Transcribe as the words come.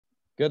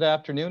Good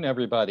afternoon,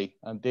 everybody.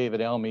 I'm David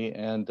Elmy,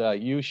 and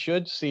you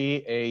should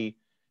see a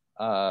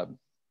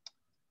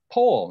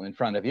poll in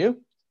front of you.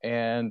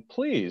 And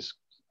please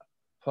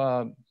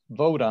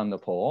vote on the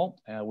poll.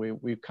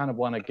 We kind of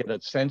want to get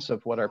a sense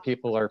of what our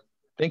people are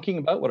thinking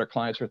about, what our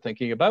clients are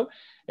thinking about.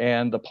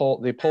 And the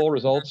poll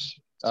results,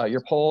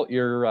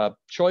 your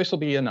choice will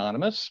be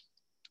anonymous.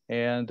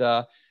 And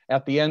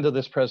at the end of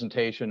this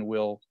presentation,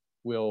 we'll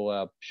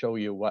show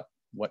you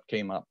what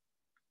came up.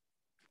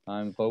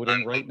 I'm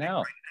voting right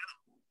now.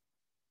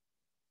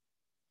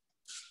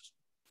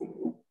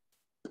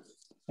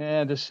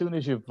 And as soon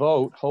as you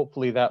vote,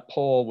 hopefully that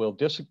poll will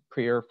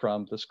disappear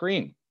from the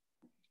screen.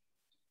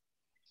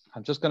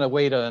 I'm just going to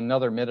wait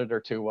another minute or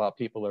two while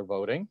people are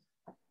voting.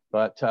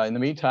 But in the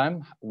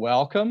meantime,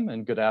 welcome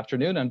and good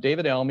afternoon. I'm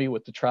David Elmy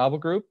with the Travel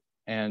Group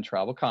and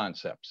Travel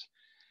Concepts.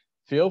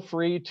 Feel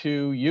free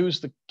to use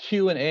the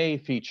Q&A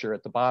feature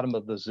at the bottom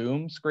of the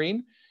Zoom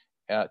screen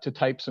to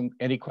type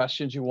any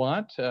questions you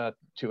want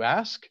to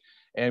ask.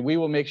 And we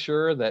will make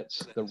sure that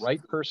the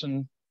right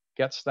person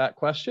gets that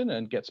question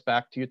and gets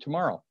back to you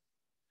tomorrow.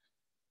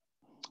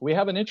 We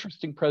have an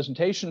interesting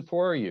presentation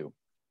for you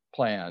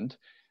planned.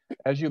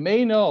 As you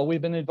may know,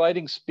 we've been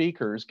inviting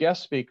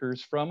guest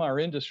speakers from our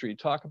industry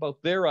to talk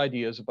about their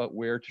ideas about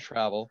where to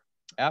travel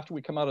after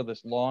we come out of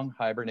this long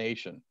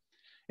hibernation.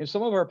 In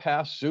some of our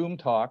past Zoom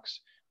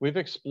talks, we've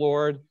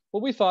explored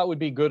what we thought would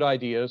be good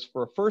ideas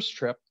for a first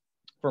trip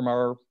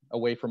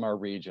away from our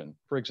region.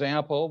 For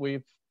example,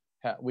 we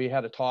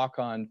had a talk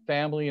on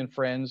family and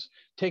friends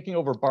taking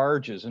over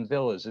barges and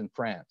villas in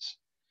France.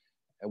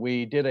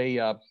 We did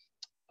a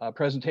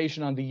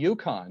presentation on the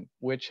Yukon,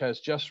 which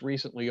has just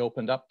recently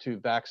opened up to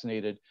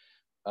vaccinated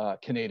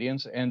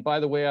Canadians. And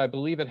by the way, I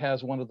believe it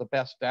has one of the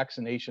best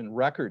vaccination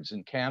records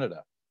in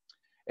Canada.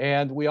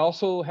 And we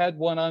also had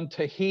one on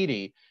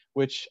Tahiti,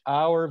 which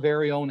our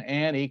very own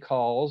Annie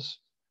calls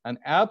an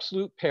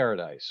absolute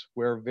paradise,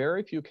 where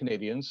very few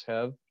Canadians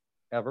have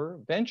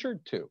ever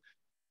ventured to.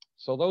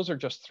 So those are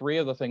just three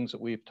of the things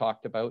that we've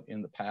talked about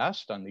in the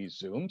past on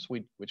these Zooms,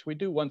 which we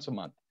do once a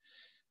month.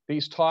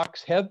 These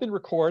talks have been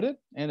recorded,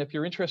 and if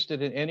you're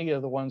interested in any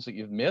of the ones that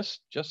you've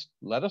missed, just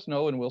let us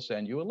know and we'll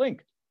send you a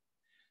link.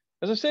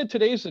 As I said,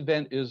 today's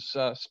event is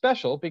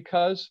special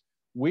because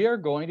we are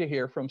going to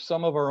hear from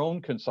some of our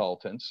own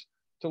consultants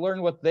to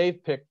learn what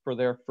they've picked for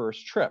their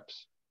first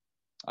trips.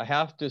 I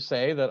have to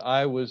say that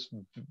I was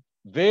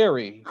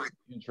very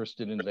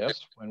interested in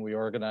this when we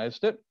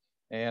organized it,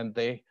 and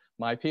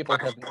my people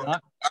have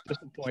not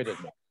disappointed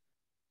me.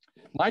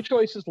 My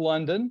choice is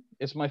London.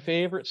 It's my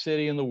favorite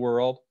city in the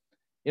world.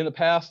 In the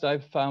past,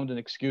 I've found an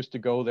excuse to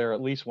go there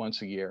at least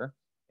once a year,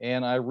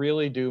 and I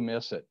really do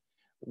miss it.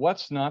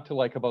 What's not to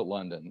like about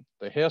London?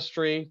 The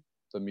history,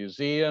 the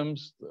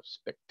museums, the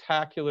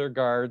spectacular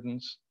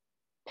gardens,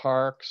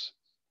 parks,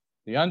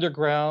 the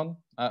underground.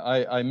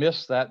 I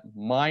miss that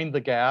Mind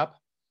the Gap.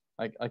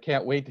 I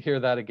can't wait to hear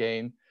that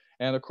again.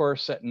 And of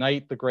course, at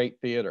night, the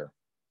great theater.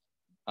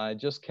 I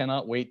just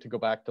cannot wait to go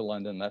back to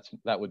London.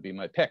 That would be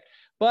my pick.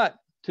 But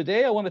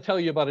today I want to tell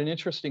you about an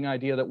interesting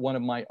idea that one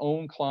of my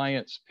own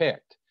clients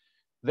picked.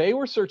 They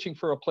were searching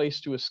for a place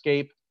to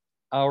escape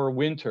our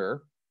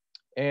winter,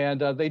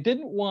 and they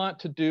didn't want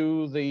to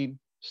do the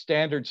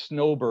standard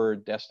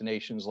snowbird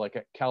destinations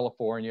like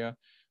California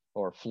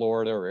or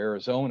Florida or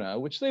Arizona,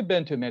 which they've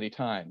been to many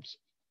times.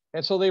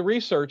 And so they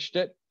researched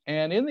it,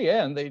 and in the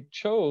end, they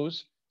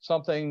chose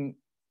something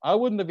I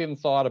wouldn't have even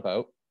thought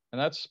about, and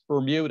that's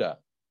Bermuda.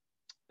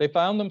 They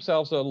found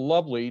themselves a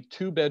lovely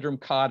 2-bedroom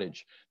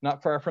cottage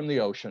not far from the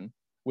ocean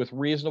with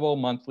reasonable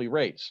monthly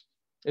rates.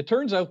 It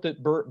turns out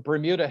that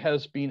Bermuda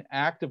has been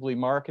actively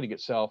marketing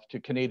itself to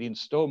Canadian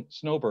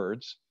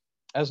snowbirds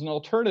as an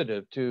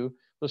alternative to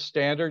the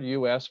standard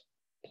US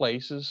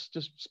places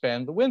to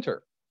spend the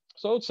winter.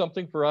 So it's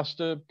something for us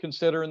to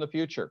consider in the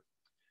future.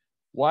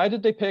 Why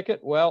did they pick it?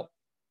 Well,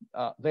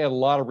 they had a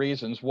lot of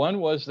reasons. One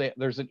was that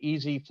there's an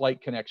easy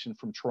flight connection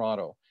from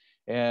Toronto.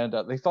 And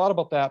they thought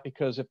about that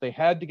because if they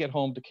had to get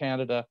home to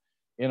Canada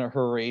in a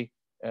hurry,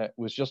 it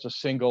was just a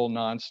single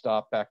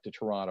nonstop back to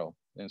Toronto.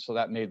 And so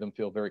that made them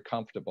feel very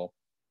comfortable.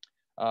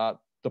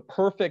 The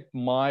perfect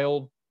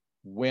mild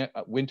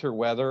winter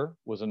weather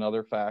was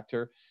another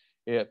factor.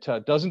 It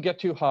doesn't get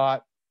too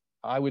hot.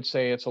 I would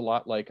say it's a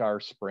lot like our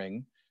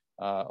spring,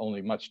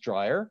 only much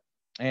drier.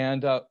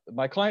 And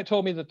my client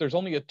told me that there's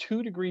only a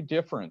 2-degree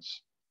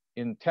difference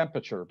in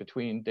temperature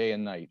between day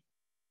and night.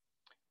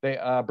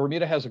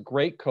 Bermuda has a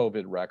great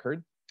COVID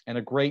record and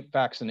a great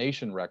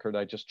vaccination record.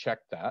 I just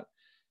checked that.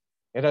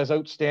 It has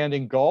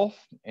outstanding golf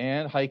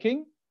and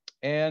hiking.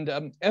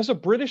 And as a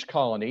British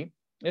colony,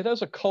 it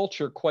has a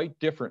culture quite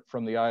different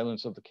from the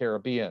islands of the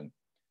Caribbean.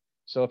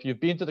 So if you've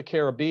been to the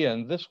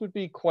Caribbean, this would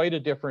be quite a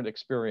different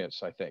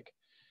experience, I think.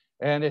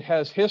 And it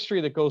has history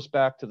that goes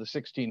back to the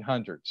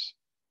 1600s.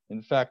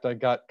 In fact, I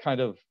got kind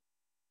of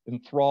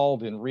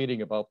enthralled in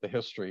reading about the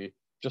history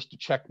just to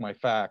check my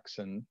facts,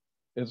 and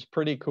it's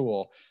pretty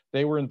cool.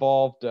 They were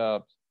involved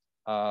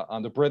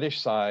on the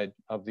British side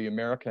of the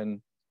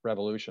American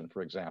Revolution,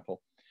 for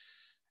example.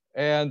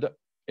 And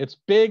it's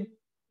big,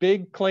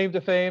 big claim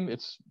to fame,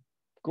 it's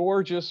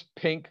gorgeous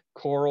pink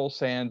coral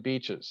sand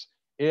beaches.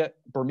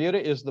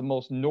 Bermuda is the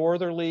most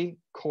northerly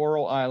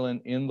coral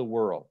island in the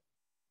world.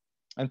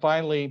 And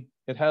finally,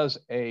 it has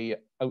an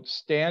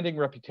outstanding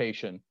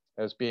reputation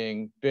as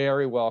being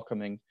very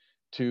welcoming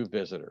to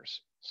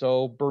visitors.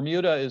 So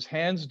Bermuda is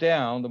hands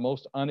down the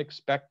most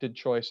unexpected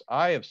choice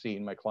I have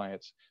seen my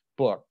clients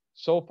book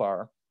so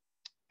far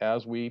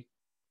as we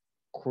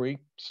creep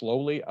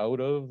slowly out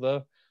of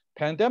the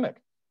pandemic.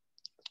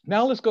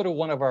 Now let's go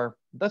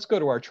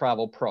to our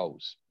travel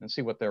pros and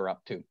see what they're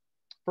up to.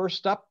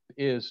 First up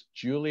is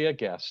Julia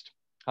Guest.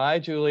 Hi,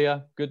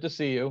 Julia. Good to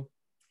see you.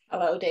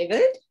 Hello,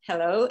 David.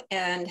 Hello,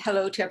 and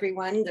hello to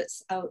everyone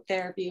that's out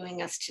there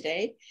viewing us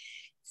today.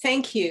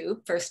 Thank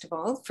you, first of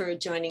all, for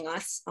joining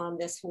us on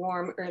this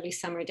warm early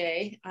summer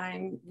day.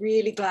 I'm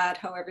really glad,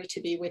 however,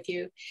 to be with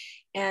you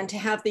and to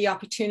have the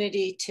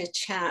opportunity to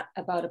chat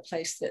about a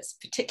place that's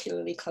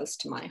particularly close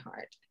to my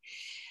heart.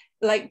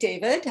 Like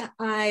David,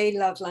 I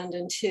love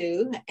London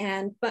too,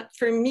 but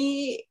for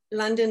me,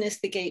 London is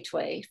the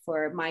gateway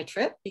for my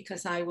trip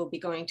because I will be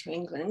going to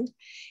England.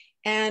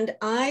 And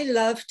I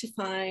love to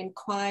find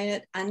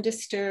quiet,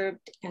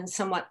 undisturbed, and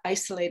somewhat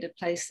isolated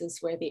places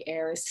where the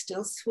air is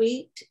still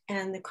sweet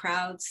and the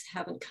crowds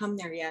haven't come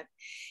there yet.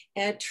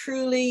 And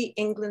truly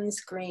England's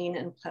green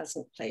and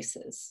pleasant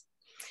places.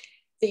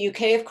 The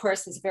UK, of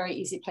course, is a very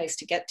easy place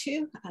to get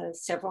to.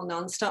 Several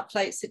nonstop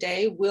flights a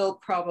day will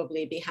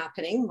probably be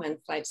happening when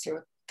flights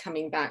are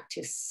coming back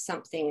to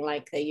something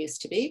like they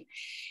used to be.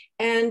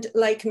 And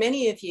like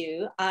many of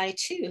you, I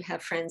too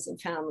have friends and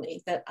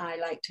family that I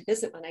like to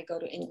visit when I go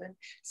to England.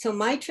 So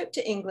my trip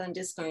to England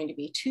is going to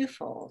be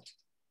twofold.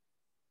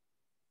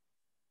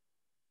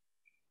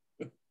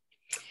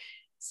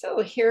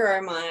 So here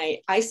are my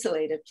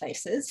isolated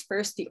places.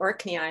 First, the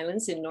Orkney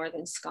Islands in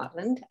northern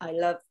Scotland. I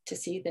love to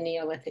see the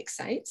Neolithic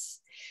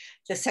sites.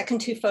 The second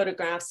two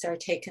photographs are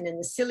taken in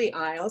the Scilly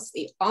Isles,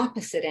 the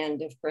opposite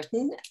end of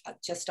Britain,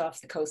 just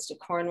off the coast of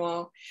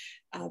Cornwall.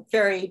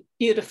 Very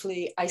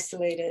beautifully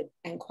isolated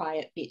and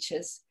quiet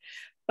beaches.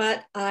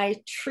 But I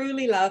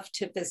truly love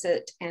to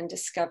visit and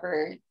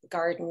discover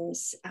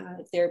gardens,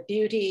 their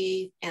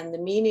beauty and the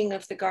meaning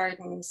of the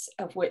gardens,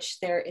 of which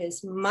there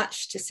is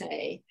much to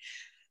say.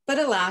 But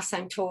alas,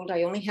 I'm told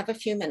I only have a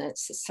few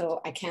minutes,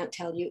 so I can't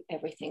tell you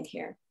everything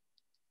here.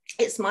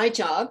 It's my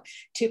job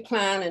to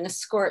plan and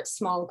escort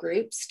small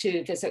groups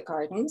to visit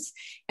gardens.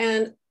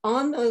 And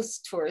on those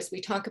tours, we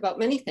talk about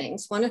many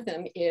things. One of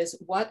them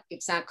is what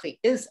exactly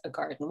is a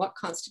garden? What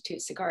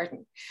constitutes a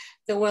garden?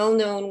 The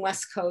well-known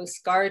West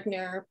Coast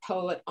gardener,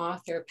 poet,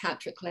 author,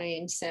 Patrick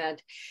Lane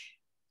said,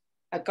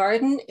 "A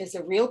garden is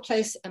a real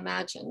place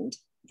imagined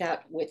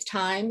that with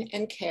time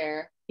and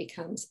care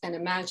becomes an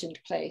imagined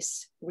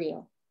place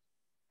real."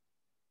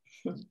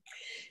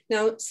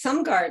 Now,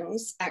 some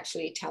gardens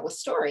actually tell a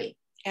story.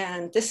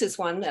 And this is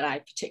one that I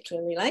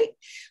particularly like.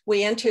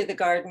 We enter the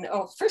garden.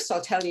 Oh, first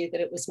I'll tell you that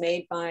it was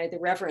made by the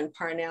Reverend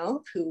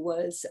Parnell, who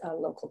was a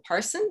local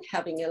parson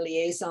having a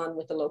liaison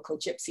with a local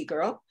gypsy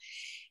girl.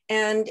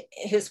 And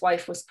his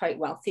wife was quite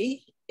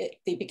wealthy. At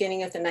the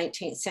beginning of the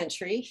 19th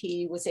century,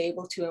 he was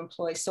able to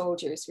employ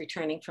soldiers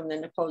returning from the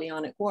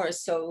Napoleonic Wars.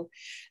 So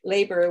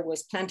labor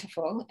was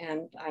plentiful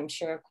and I'm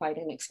sure quite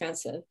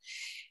inexpensive.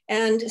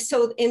 And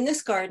so in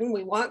this garden,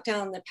 we walk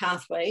down the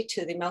pathway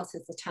to the mouth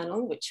of the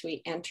tunnel, which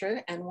we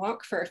enter and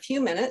walk for a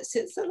few minutes.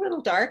 It's a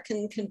little dark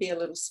and can be a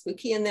little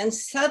spooky. And then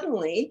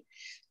suddenly,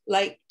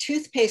 like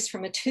toothpaste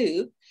from a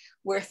tube,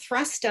 we're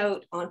thrust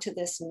out onto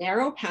this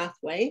narrow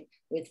pathway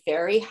with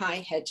very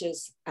high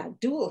hedges,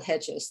 dual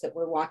hedges that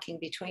we're walking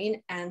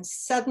between. And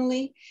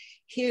suddenly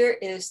here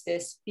is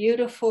this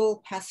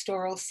beautiful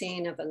pastoral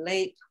scene of a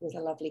lake with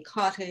a lovely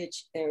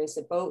cottage. There is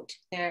a boat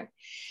there.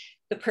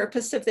 The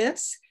purpose of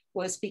this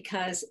was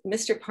because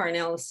Mr.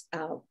 Parnell's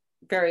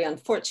very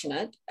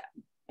unfortunate,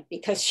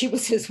 because she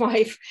was his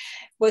wife,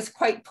 was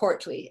quite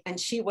portly and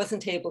she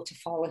wasn't able to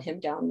follow him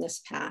down this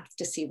path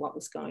to see what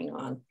was going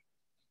on.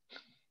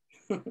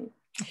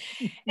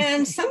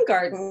 And some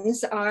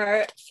gardens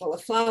are full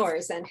of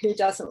flowers, and who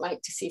doesn't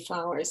like to see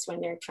flowers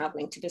when they're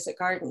traveling to visit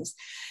gardens?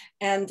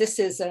 And this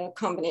is a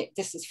combination,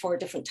 this is 4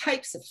 different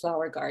types of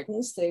flower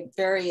gardens. They're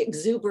very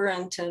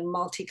exuberant and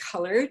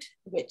multicolored,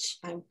 which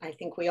I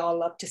think we all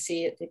love to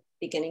see at the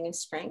beginning of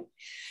spring.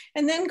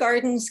 And then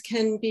gardens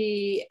can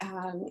be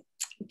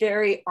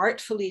very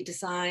artfully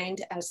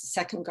designed, as the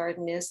second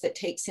garden is, that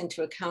takes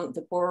into account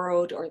the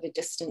borrowed or the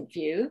distant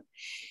view.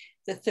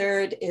 The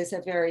third is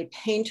a very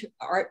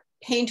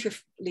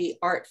painterly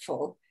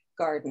artful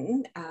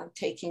garden,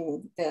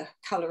 taking the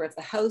color of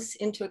the house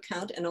into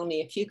account and only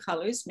a few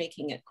colors,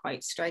 making it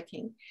quite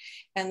striking.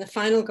 And the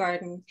final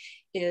garden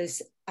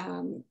is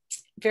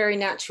very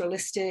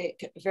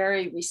naturalistic,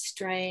 very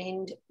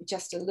restrained,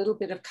 just a little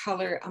bit of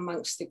color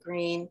amongst the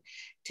green,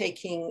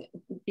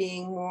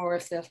 being more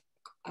of the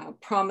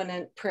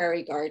prominent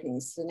prairie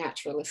gardens, the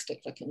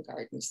naturalistic looking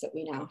gardens that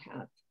we now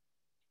have.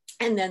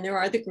 And then there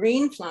are the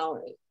green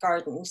flower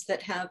gardens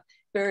that have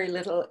very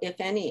little, if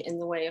any, in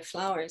the way of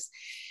flowers.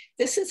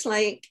 This is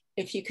like,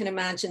 if you can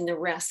imagine the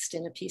rest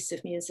in a piece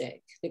of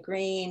music. The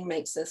green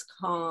makes us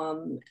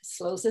calm,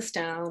 slows us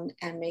down,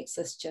 and makes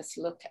us just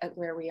look at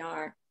where we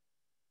are.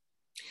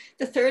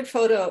 The third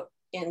photo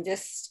in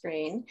this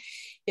screen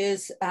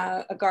is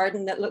a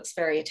garden that looks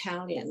very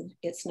Italian.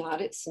 It's not,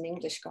 it's an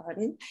English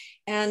garden.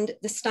 And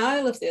the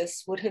style of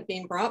this would have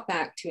been brought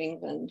back to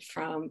England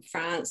from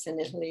France and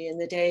Italy in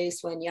the days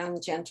when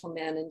young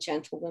gentlemen and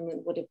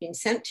gentlewomen would have been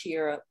sent to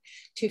Europe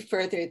to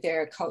further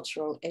their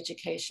cultural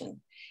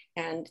education.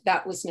 And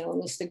that was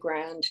known as the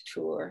Grand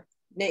Tour,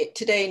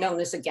 today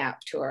known as a Gap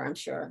Tour, I'm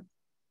sure.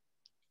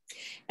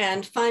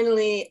 And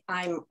finally,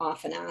 I'm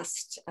often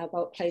asked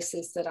about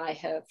places that I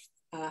have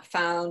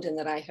found and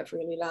that I have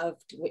really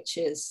loved, which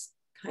is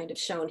kind of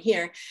shown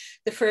here.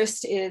 The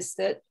first is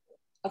that,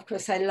 of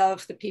course, I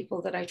love the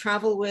people that I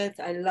travel with.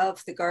 I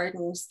love the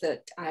gardens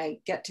that I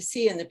get to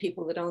see and the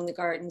people that own the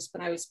gardens.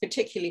 But I was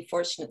particularly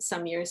fortunate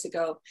some years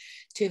ago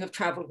to have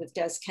traveled with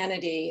Des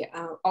Kennedy,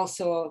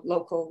 also a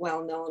local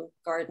well-known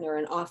gardener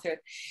and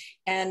author.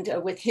 And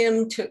with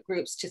him, took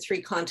groups to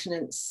 3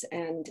 continents,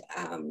 and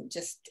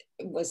just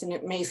it was an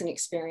amazing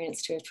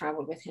experience to have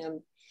traveled with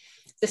him.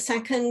 The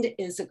second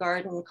is a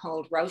garden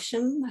called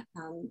Rousham.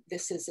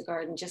 This is a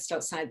garden just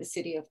outside the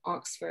city of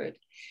Oxford,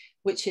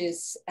 which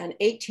is an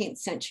 18th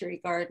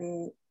century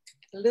garden,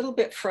 a little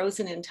bit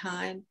frozen in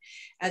time.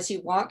 As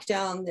you walk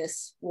down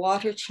this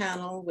water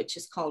channel, which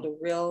is called a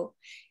rill,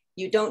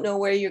 you don't know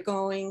where you're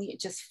going. You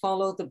just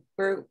follow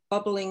the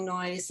bubbling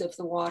noise of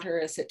the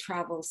water as it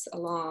travels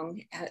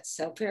along. It's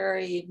a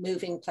very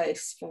moving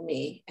place for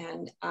me.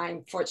 And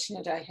I'm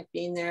fortunate I have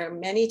been there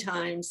many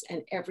times,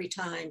 and every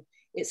time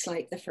it's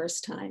like the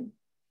first time.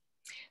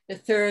 The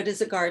third is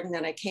a garden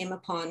that I came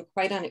upon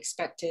quite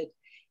unexpected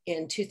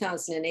in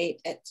 2008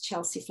 at the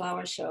Chelsea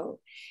Flower Show.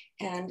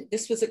 And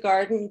this was a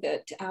garden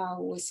that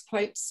was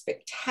quite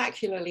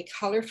spectacularly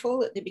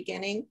colorful at the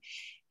beginning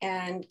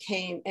and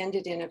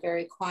ended in a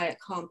very quiet,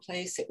 calm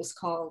place. It was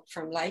called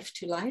From Life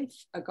to Life,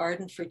 a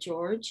garden for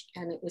George,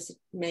 and it was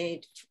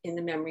made in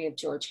the memory of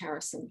George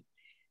Harrison.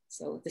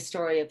 So the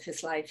story of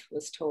his life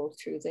was told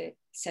through the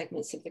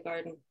segments of the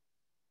garden.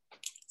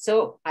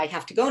 So I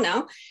have to go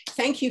now.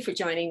 Thank you for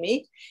joining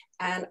me.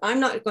 And I'm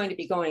not going to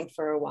be going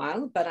for a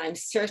while, but I'm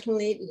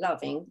certainly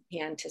loving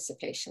the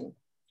anticipation.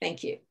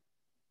 Thank you.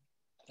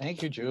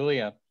 Thank you,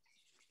 Julia.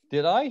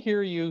 Did I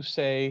hear you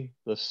say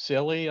the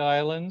Scilly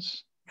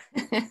Islands?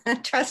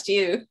 Trust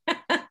you.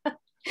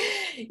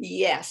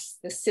 Yes,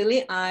 the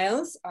Scilly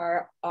Isles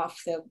are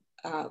off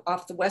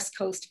the west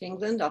coast of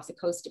England, off the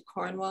coast of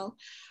Cornwall.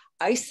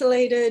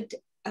 Isolated,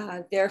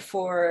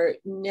 therefore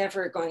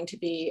never going to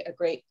be a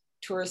great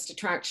tourist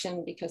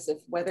attraction because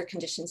of weather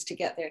conditions to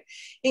get there.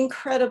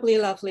 Incredibly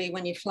lovely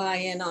when you fly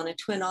in on a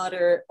twin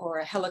otter or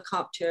a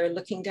helicopter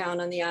looking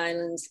down on the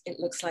islands. It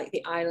looks like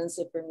the islands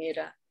of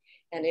Bermuda,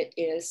 and it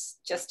is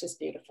just as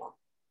beautiful.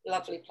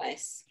 Lovely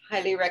place.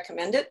 Highly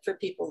recommend it for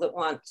people that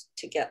want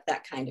to get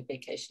that kind of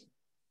vacation.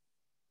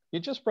 You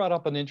just brought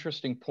up an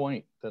interesting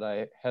point that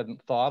I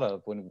hadn't thought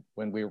of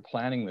when we were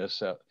planning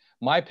this.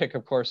 My pick,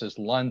 of course, is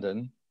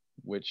London,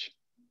 which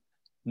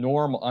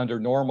under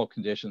normal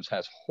conditions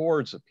has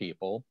hordes of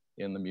people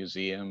in the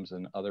museums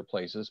and other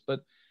places. But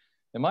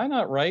am I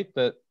not right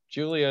that,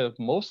 Julia,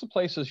 most of the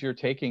places you're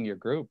taking your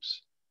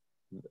groups,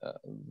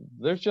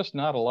 there's just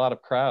not a lot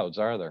of crowds,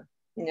 are there?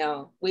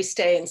 No, we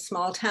stay in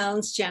small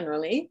towns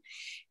generally.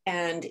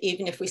 And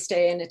even if we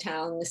stay in a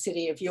town, the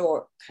city of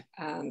York,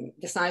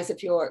 the size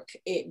of York,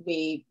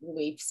 we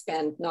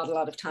spend not a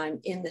lot of time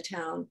in the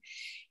town.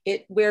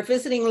 We're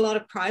visiting a lot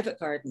of private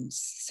gardens.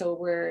 So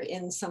we're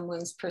in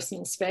someone's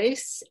personal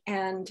space,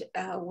 and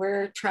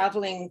we're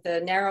traveling the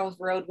narrow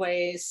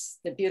roadways,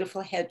 the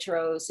beautiful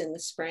hedgerows in the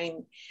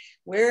spring.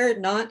 We're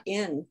not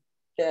in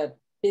the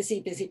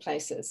busy, busy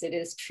places. It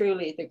is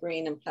truly the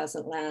green and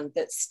pleasant land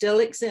that still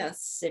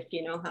exists if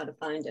you know how to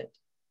find it.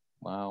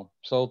 Wow.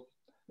 So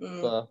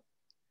the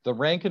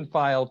rank and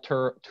file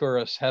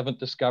tourists haven't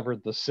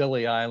discovered the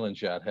Scilly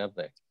Islands yet, have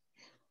they?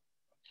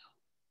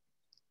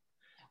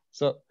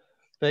 So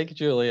thank you,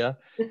 Julia.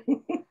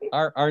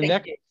 Our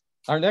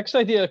next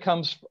idea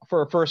comes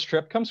for a first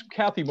trip comes from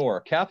Kathy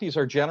Moore. Kathy's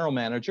our general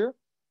manager,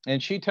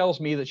 and she tells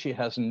me that she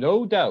has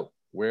no doubt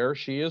where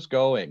she is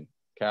going.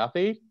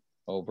 Kathy,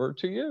 over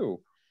to you.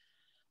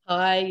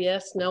 Hi,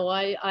 yes, no,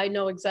 I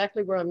know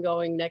exactly where I'm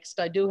going next.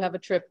 I do have a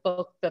trip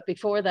booked, but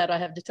before that, I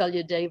have to tell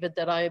you, David,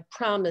 that I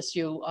promise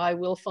you, I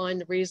will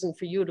find a reason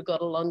for you to go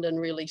to London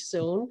really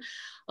soon.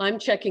 I'm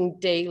checking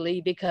daily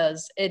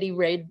because Eddie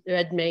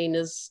Redmayne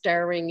is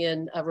starring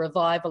in a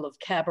revival of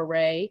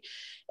Cabaret,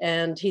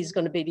 and he's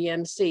going to be the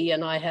MC,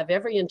 and I have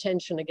every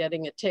intention of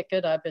getting a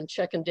ticket. I've been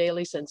checking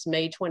daily since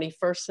May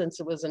 21st, since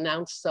it was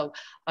announced, so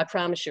I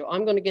promise you,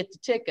 I'm going to get the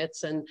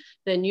tickets, and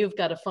then you've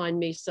got to find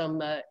me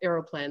some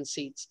Aeroplan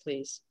seats,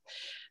 please.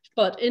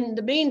 But in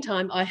the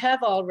meantime, I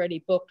have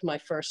already booked my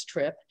first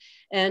trip,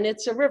 and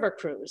it's a river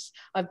cruise.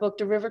 I've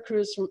booked a river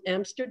cruise from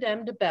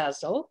Amsterdam to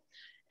Basel,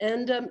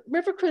 And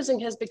river cruising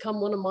has become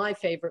one of my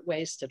favorite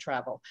ways to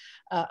travel.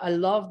 I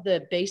love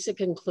the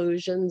basic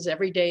inclusions.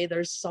 Every day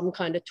there's some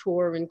kind of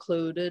tour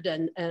included,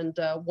 and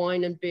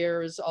wine and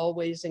beer is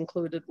always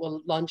included,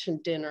 well, lunch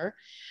and dinner.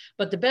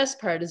 But the best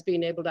part is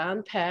being able to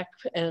unpack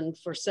and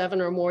for 7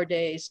 or more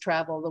days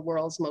travel the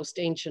world's most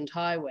ancient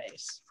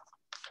highways.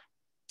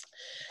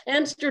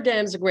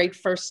 Amsterdam's a great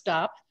first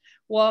stop.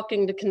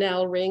 Walking the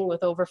Canal Ring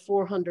with over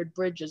 400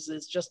 bridges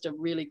is just a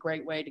really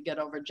great way to get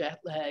over jet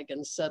lag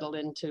and settle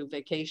into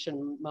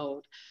vacation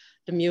mode.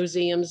 The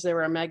museums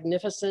there are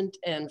magnificent,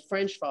 and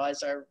French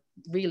fries are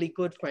really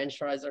good. French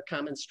fries are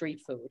common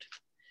street food.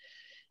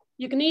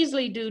 You can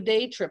easily do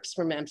day trips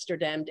from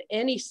Amsterdam to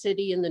any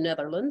city in the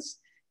Netherlands.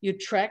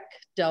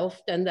 Utrecht,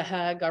 Delft, and The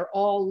Hague are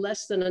all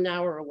less than an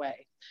hour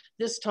away.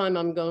 This time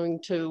I'm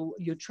going to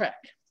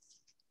Utrecht.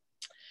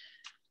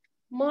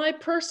 My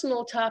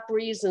personal top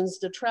reasons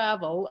to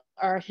travel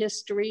are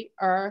history,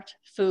 art,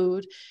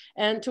 food,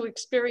 and to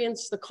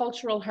experience the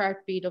cultural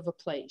heartbeat of a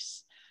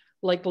place,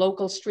 like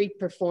local street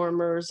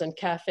performers and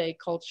cafe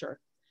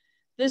culture.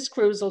 This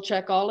cruise will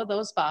check all of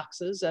those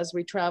boxes as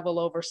we travel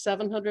over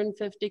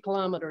 750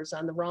 kilometers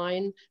on the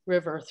Rhine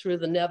River through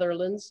the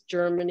Netherlands,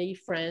 Germany,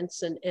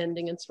 France, and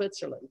ending in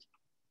Switzerland.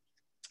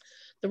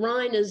 The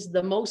Rhine is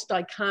the most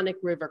iconic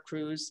river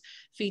cruise,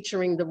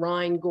 featuring the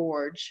Rhine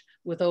Gorge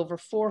with over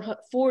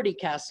 40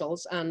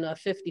 castles on a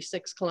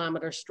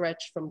 56-kilometer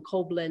stretch from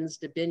Koblenz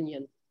to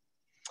Bingen.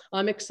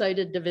 I'm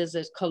excited to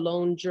visit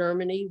Cologne,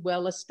 Germany,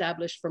 well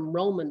established from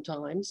Roman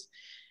times,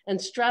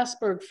 and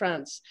Strasbourg,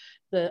 France,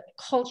 the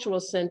cultural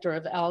center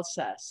of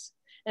Alsace,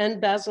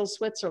 and Basel,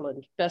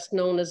 Switzerland, best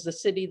known as the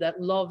city that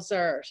loves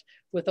art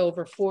with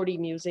over 40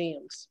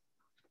 museums.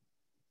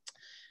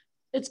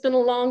 It's been a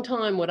long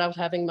time without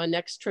having my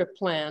next trip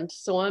planned,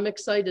 so I'm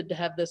excited to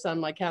have this on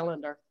my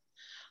calendar.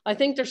 I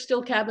think there's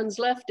still cabins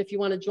left. If you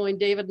want to join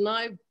David and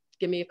I,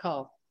 give me a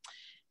call.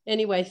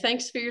 Anyway,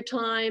 thanks for your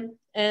time.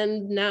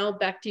 And now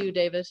back to you,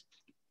 David.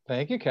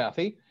 Thank you,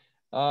 Kathy.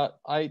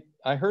 I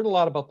heard a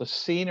lot about the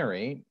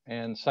scenery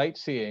and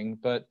sightseeing,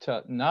 but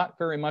not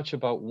very much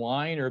about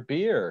wine or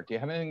beer. Do you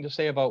have anything to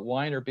say about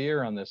wine or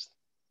beer on this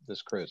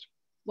cruise?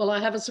 Well,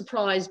 I have a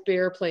surprise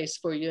beer place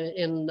for you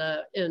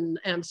in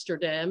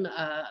Amsterdam.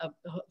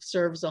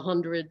 Serves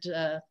 100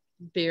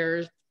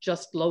 beers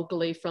just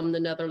locally from the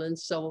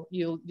Netherlands, so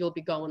you'll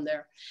be going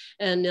there.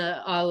 And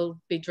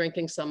I'll be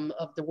drinking some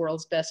of the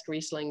world's best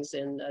Rieslings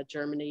in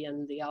Germany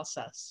and the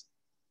Alsace.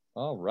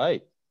 All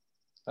right,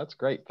 that's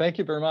great. Thank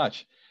you very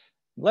much.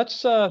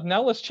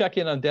 Now let's check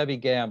in on Debbie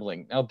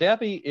Gambling. Now,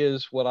 Debbie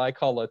is what I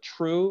call a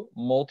true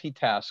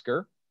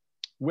multitasker.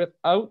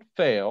 Without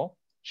fail,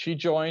 she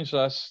joins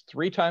us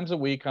 3 times a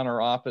week on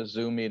our office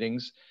Zoom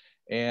meetings,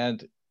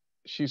 and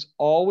she's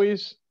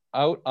always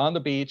out on the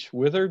beach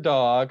with her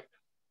dog,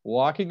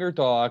 walking her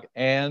dog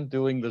and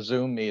doing the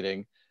Zoom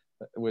meeting,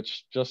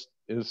 which just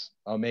is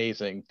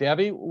amazing.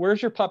 Debbie,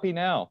 where's your puppy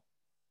now?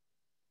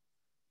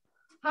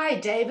 Hi,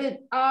 David.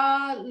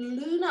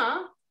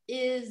 Luna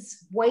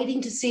is waiting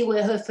to see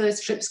where her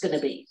first trip's going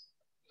to be.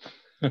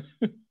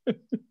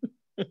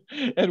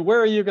 And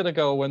where are you going to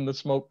go when the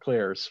smoke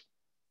clears?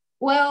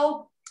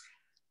 Well,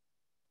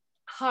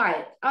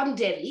 hi, I'm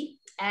Debbie,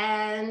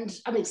 and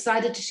I'm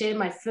excited to share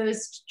my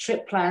first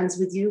trip plans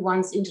with you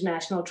once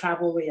international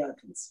travel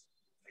reopens.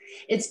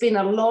 It's been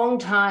a long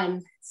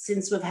time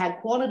since we've had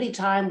quality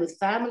time with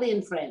family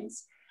and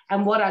friends,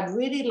 and what I'd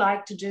really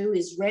like to do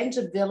is rent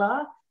a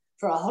villa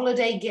for a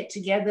holiday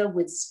get-together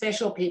with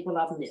special people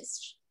I've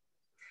missed.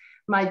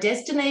 My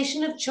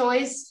destination of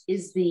choice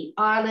is the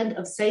island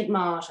of St.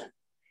 Martin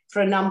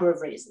for a number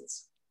of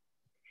reasons.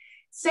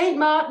 St.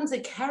 Martin's a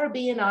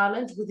Caribbean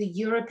island with a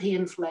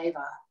European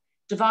flavor,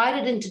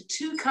 divided into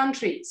 2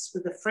 countries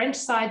with the French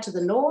side to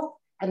the north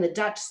and the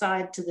Dutch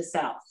side to the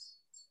south.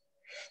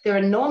 There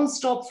are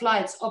non-stop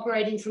flights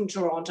operating from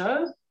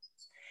Toronto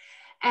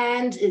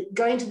and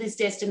going to this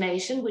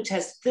destination, which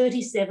has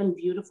 37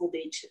 beautiful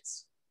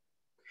beaches.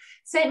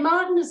 St.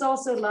 Martin is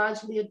also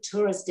largely a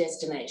tourist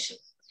destination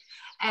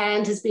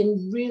and has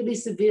been really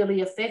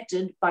severely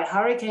affected by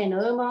Hurricane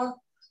Irma,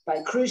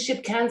 by cruise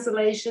ship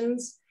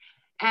cancellations,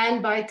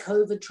 and by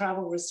COVID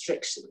travel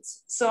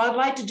restrictions. So I'd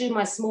like to do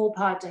my small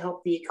part to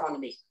help the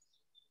economy.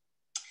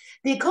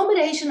 The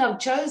accommodation I've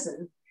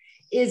chosen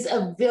is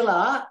a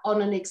villa on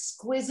an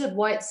exquisite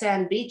white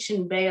sand beach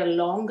in Baie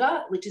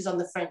Longa, which is on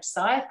the French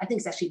side. I think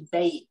it's actually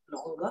Baie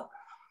Longa.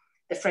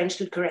 The French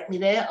could correct me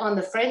there. On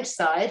the French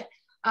side,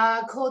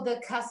 called the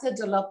Casa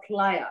de la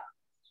Playa.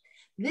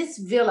 This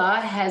villa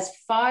has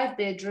 5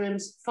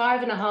 bedrooms,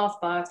 5.5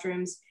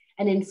 bathrooms,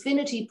 an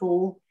infinity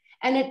pool,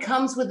 and it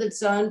comes with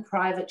its own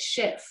private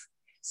chef.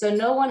 So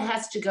no one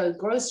has to go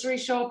grocery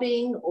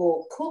shopping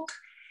or cook.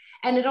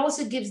 And it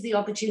also gives the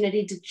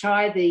opportunity to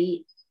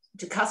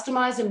to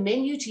customize a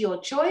menu to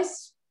your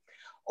choice,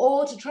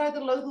 or to try the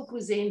local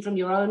cuisine from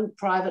your own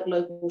private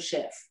local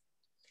chef.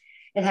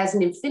 It has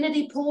an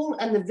infinity pool,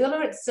 and the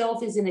villa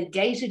itself is in a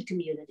gated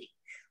community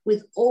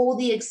with all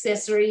the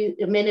accessory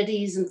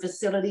amenities and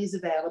facilities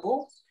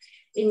available.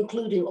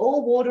 including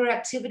all water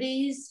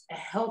activities, a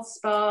health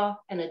spa,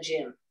 and a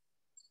gym.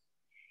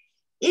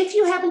 If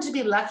you happen to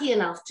be lucky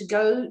enough to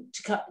go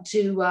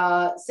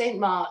to St.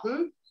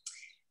 Martin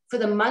for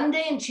the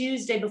Monday and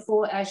Tuesday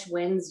before Ash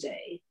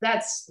Wednesday,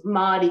 that's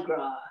Mardi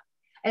Gras.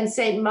 And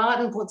St.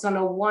 Martin puts on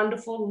a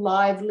wonderful,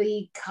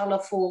 lively,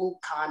 colorful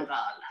carnival.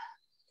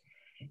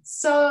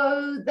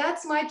 So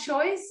that's my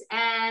choice.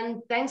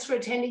 And thanks for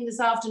attending this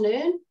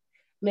afternoon.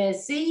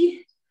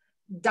 Merci.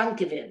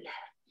 Dankjewel.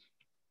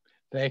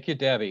 Thank you,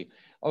 Debbie.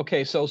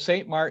 Okay, so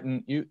St.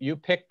 Martin, you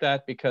picked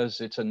that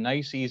because it's a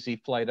nice, easy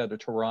flight out of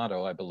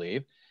Toronto, I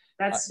believe.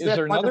 Is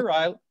there another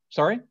island?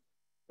 Sorry?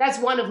 That's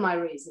one of my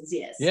reasons,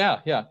 yes.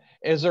 Yeah.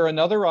 Is there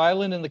another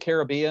island in the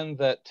Caribbean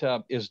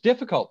that is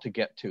difficult to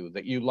get to,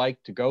 that you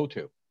like to go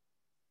to?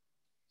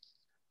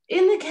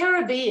 In the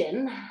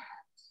Caribbean,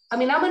 I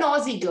mean, I'm an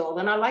Aussie girl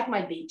and I like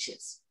my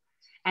beaches.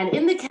 And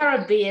in the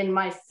Caribbean,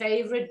 my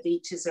favorite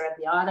beaches are at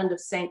the island of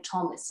St.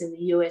 Thomas in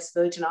the US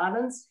Virgin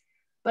Islands.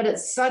 But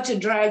it's such a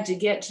drag to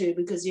get to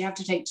because you have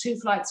to take 2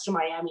 flights to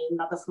Miami and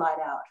another flight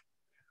out.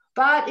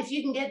 But if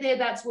you can get there,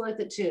 that's worth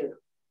it too.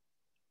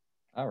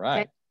 All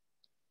right.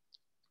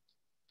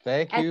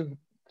 Thank you.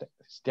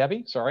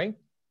 Debbie, sorry.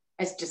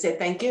 I just said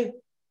thank you.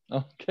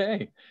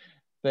 Okay.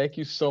 Thank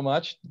you so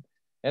much.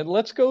 And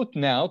let's go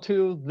now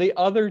to the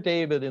other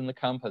David in the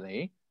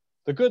company,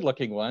 the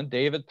good-looking one,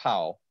 David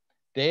Powell.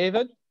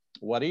 David,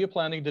 what are you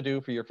planning to do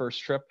for your first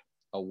trip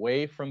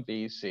away from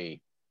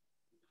BC?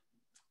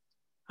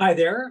 Hi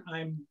there,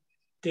 I'm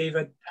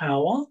David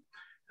Powell,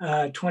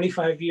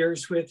 25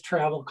 years with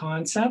Travel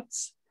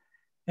Concepts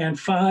and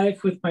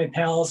 5 with my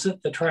pals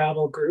at the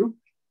Travel Group.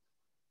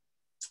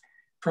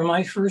 For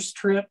my first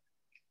trip,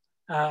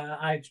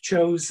 I've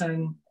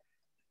chosen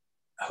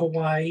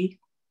Hawaii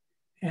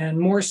and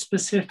more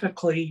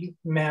specifically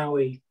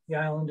Maui, the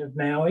island of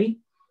Maui.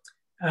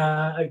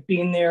 I've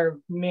been there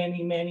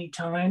many, many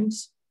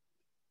times.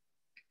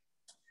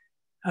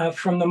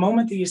 From the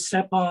moment that you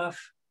step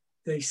off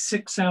the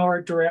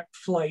 6-hour direct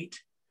flight,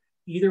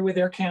 either with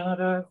Air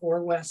Canada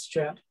or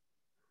WestJet,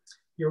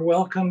 you're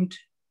welcomed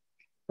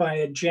by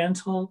a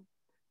gentle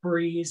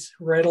breeze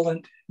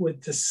redolent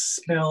with the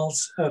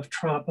smells of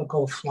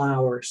tropical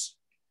flowers.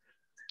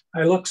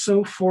 I look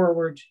so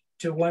forward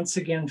to once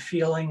again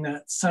feeling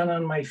that sun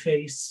on my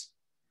face,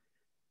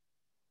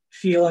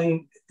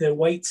 feeling the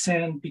white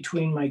sand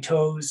between my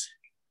toes,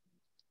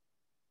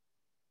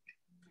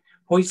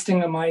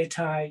 hoisting a Mai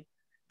Tai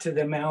to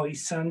the Maui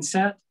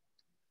sunset,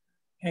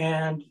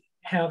 and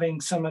having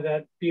some of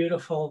that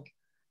beautiful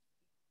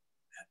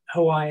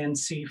Hawaiian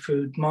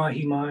seafood,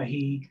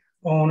 mahi-mahi,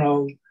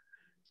 ono.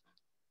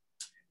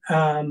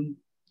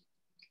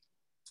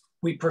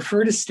 We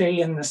prefer to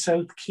stay in the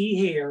South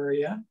Kihei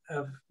area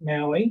of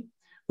Maui,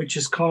 which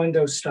is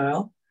condo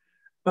style,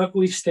 but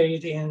we've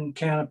stayed in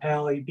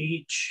Kanapali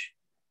Beach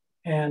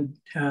and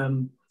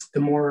the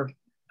more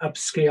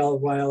upscale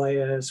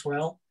Wailea as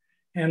well.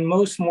 And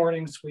most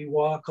mornings we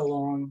walk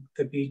along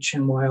the beach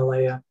in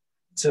Wailea.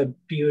 It's a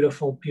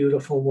beautiful,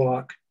 beautiful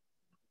walk.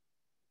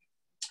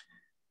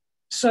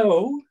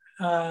 So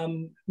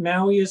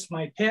Maui is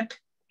my pick.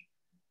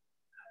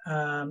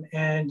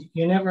 And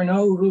you never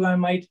know who I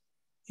might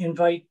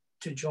invite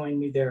to join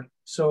me there.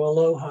 So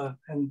aloha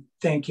and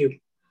thank you.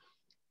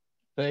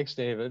 Thanks,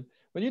 David.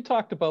 When you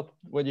talked about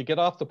when you get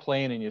off the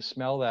plane and you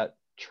smell that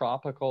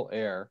tropical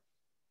air,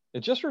 it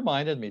just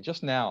reminded me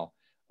just now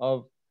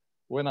of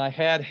when I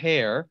had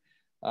hair.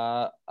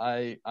 I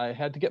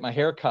had to get my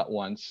hair cut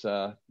once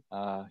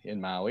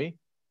in Maui,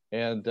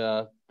 and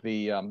the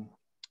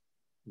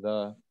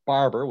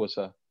barber was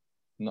a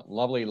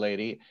lovely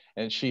lady,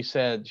 and she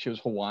said she was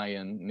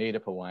Hawaiian,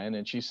 native Hawaiian,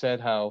 and she said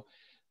how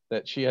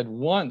that she had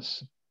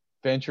once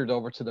ventured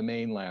over to the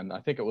mainland. I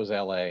think it was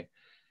LA,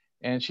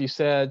 and she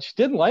said she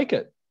didn't like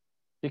it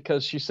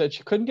because she said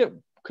she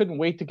couldn't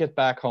wait to get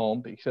back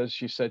home because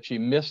she said she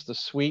missed the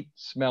sweet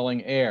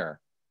smelling air.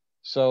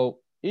 So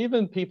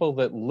even people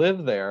that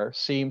live there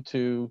seem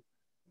to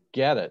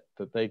get it,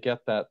 that they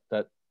get that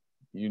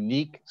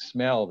unique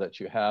smell that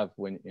you have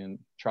when in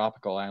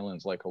tropical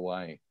islands like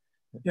Hawaii.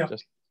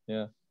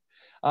 Yeah.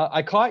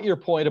 I caught your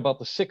point about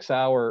the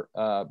 6-hour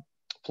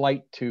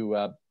flight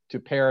to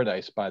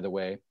Paradise, by the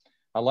way.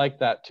 I like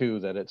that too,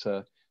 that it's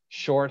a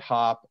short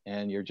hop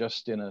and you're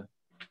just in a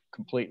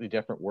completely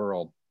different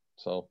world.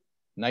 So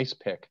nice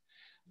pick.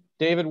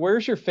 David,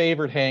 where's your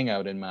favorite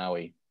hangout in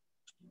Maui?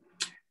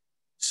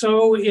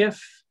 So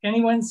if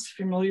anyone's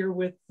familiar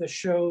with the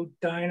show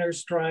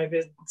Diners,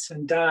 Drive-Ins,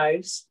 and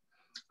Dives,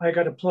 I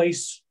got a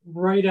place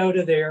right out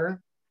of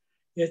there.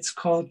 It's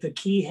called the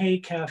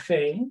Kihei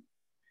Cafe.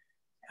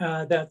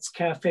 That's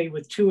cafe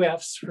with 2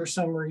 F's for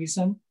some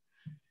reason.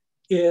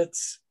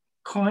 It's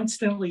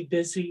constantly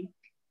busy,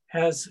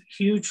 has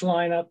huge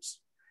lineups,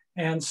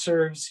 and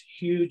serves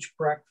huge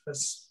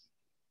breakfasts.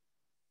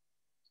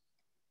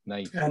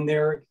 Nice. And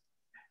they're,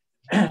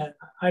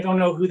 I don't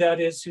know who that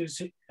is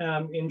who's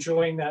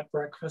enjoying that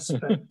breakfast,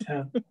 but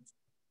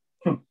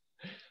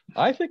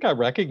I think I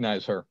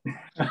recognize her.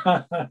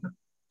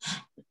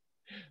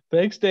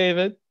 Thanks,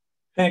 David.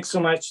 Thanks so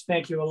much.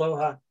 Thank you.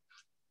 Aloha.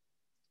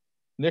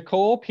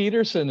 Nicole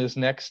Peterson is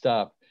next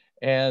up.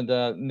 And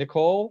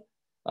Nicole,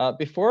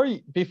 before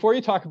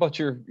you talk about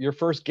your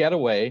first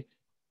getaway,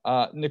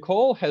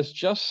 Nicole has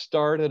just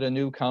started a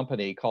new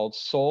company called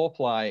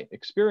Soulfly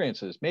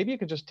Experiences. Maybe you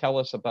could just tell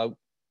us about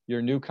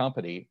your new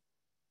company.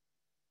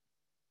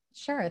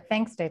 Sure.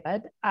 Thanks,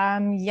 David.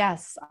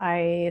 Yes,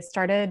 I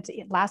started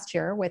last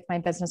year with my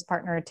business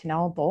partner,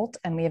 Tanel Bolt,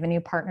 and we have a new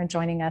partner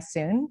joining us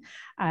soon,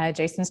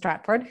 Jason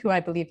Stratford, who I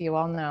believe you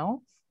all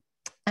know.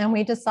 And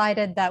we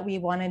decided that we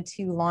wanted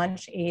to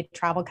launch a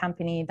travel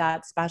company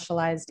that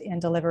specialized in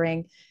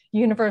delivering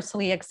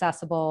universally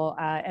accessible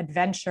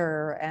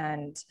adventure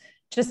and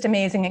just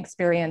amazing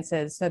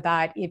experiences, so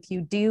that if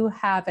you do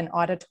have an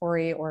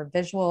auditory or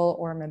visual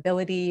or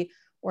mobility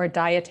or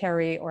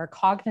dietary or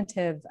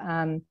cognitive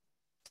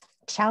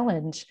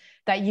challenge,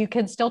 that you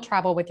can still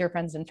travel with your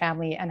friends and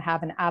family and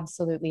have an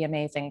absolutely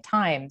amazing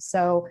time.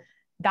 So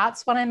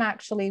that's what I'm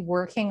actually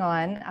working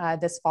on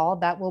this fall.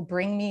 That will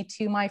bring me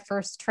to my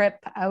first trip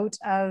out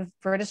of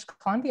British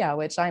Columbia,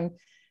 which I'm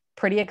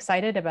pretty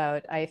excited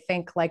about. I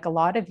think, like a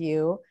lot of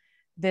you,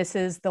 this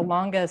is the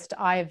longest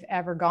I've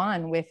ever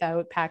gone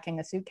without packing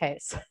a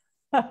suitcase,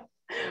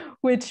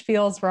 which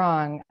feels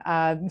wrong.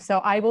 So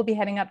I will be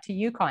heading up to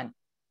Yukon,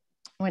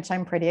 which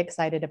I'm pretty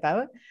excited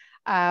about.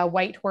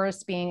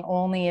 Whitehorse being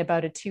only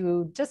about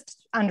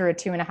just under a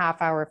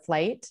 2.5-hour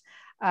flight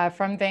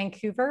from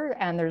Vancouver,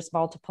 and there's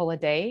multiple a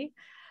day.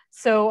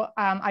 So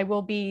I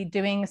will be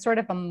doing sort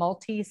of a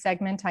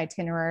multi-segment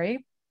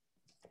itinerary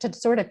to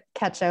sort of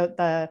catch out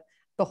the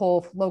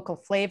whole local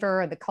flavor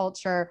and the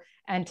culture,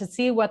 and to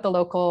see what the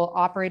local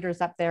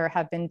operators up there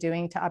have been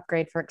doing to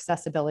upgrade for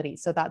accessibility.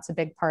 So that's a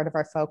big part of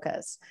our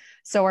focus.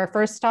 So our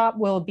first stop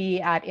will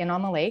be at Inn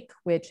on the Lake,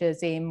 which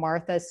is a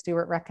Martha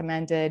Stewart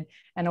recommended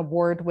and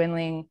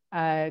award-winning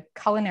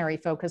culinary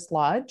focused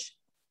lodge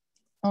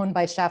owned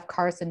by Chef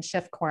Carson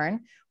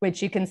Schiffkorn,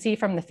 which you can see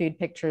from the food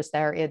pictures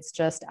there. It's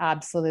just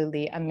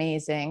absolutely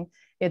amazing.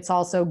 It's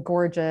also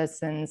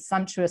gorgeous and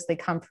sumptuously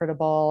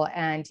comfortable,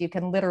 and you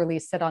can literally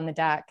sit on the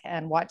deck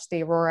and watch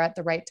the aurora at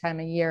the right time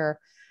of year.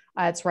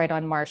 It's right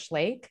on Marsh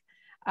Lake.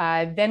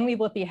 Then we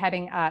will be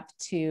heading up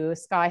to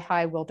Sky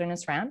High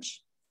Wilderness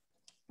Ranch,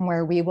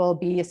 where we will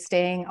be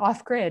staying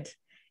off-grid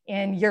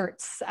in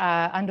yurts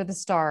under the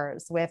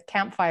stars with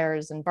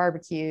campfires and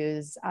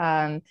barbecues,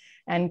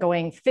 and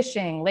going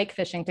fishing, lake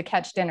fishing to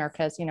catch dinner,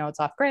 because it's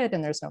off-grid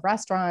and there's no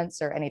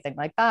restaurants or anything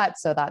like that.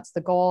 So that's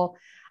the goal.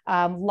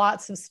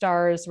 Lots of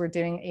stars. We're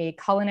doing a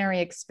culinary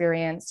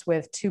experience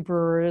with 2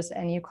 brewers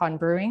and Yukon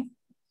Brewing,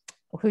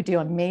 who do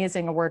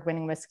amazing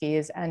award-winning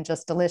whiskeys and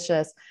just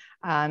delicious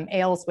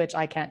ales, which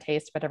I can't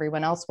taste, but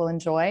everyone else will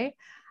enjoy.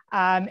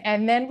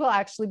 And then we'll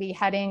actually be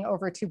heading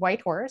over to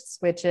Whitehorse,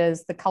 which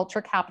is the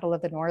culture capital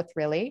of the North,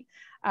 really,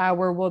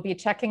 where we'll be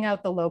checking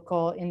out the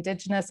local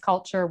Indigenous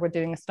culture. We're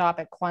doing a stop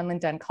at Kwan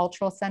Lin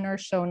Cultural Center,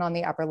 shown on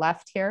the upper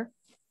left here,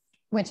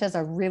 which is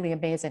a really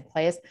amazing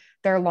place.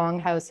 Their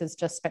longhouse is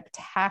just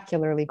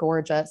spectacularly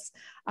gorgeous.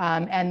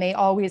 And they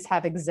always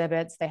have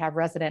exhibits. They have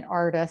resident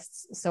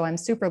artists. So I'm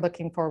super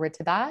looking forward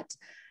to that.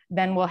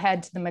 Then we'll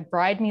head to the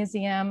McBride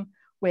Museum,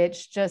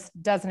 which just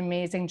does an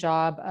amazing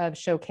job of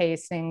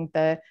showcasing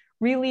the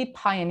really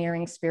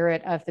pioneering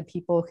spirit of the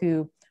people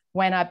who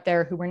went up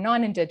there, who were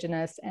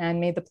non-Indigenous,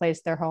 and made the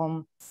place their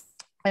home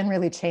and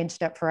really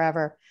changed it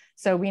forever.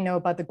 So we know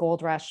about the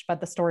gold rush, but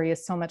the story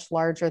is so much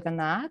larger than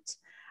that.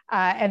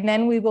 And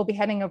then we will be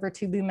heading over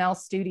to Lumel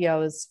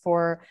Studios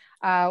for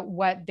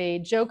what they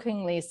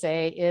jokingly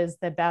say is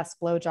the best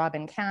blowjob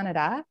in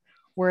Canada,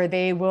 where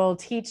they will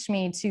teach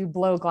me to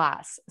blow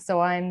glass. So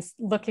I'm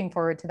looking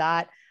forward to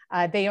that.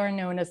 They are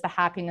known as the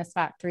Happiness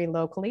Factory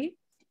locally.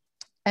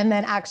 And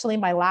then actually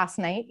my last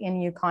night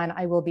in Yukon,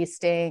 I will be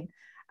staying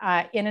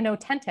in an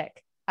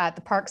authentic at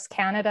the Parks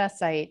Canada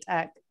site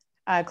at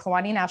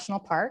Kluane National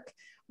Park,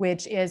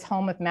 which is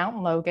home of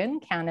Mount Logan,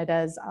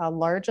 Canada's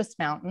largest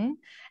mountain,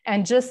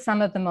 and just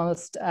some of the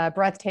most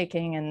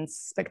breathtaking and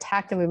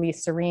spectacularly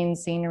serene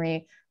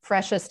scenery,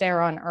 freshest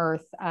air on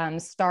earth,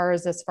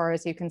 stars as far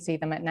as you can see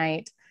them at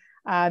night.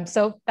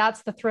 So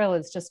that's the thrill,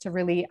 is just to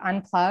really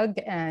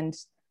unplug and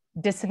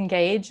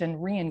disengage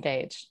and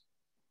re-engage.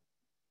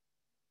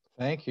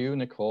 Thank you,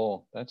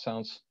 Nicole. That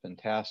sounds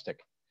fantastic.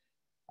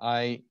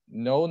 I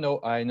know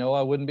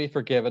I wouldn't be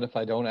forgiven if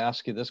I don't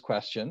ask you this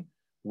question.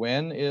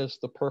 When is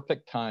the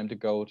perfect time to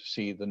go to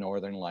see the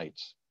Northern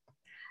Lights?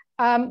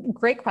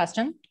 Great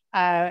question.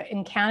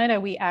 In Canada,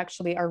 we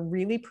actually are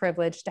really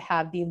privileged to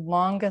have the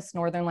longest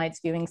Northern Lights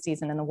viewing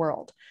season in the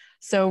world.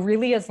 So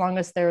really, as long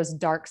as there's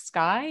dark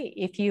sky,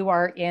 if you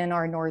are in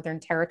our Northern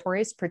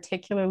Territories,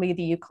 particularly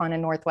the Yukon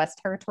and Northwest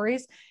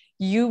Territories,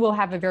 you will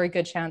have a very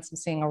good chance of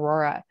seeing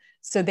aurora.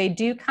 So they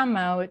do come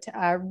out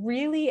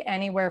really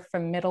anywhere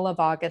from middle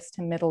of August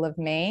to middle of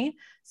May.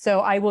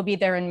 So I will be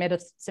there in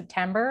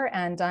mid-September,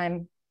 and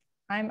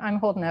I'm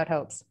holding out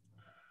hopes.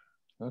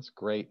 That's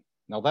great.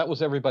 Now that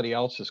was everybody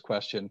else's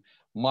question.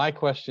 My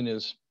question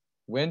is,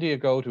 when do you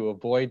go to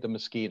avoid the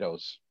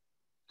mosquitoes?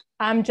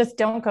 Just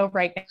don't go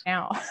right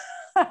now.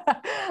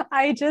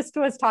 I just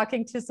was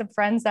talking to some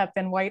friends up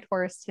in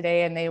Whitehorse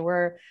today, and they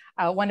were,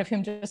 one of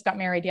whom just got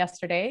married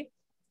yesterday.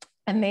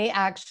 And they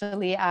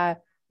actually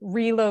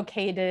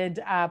relocated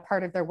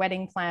part of their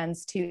wedding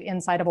plans to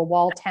inside of a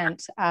wall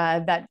tent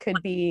that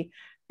could be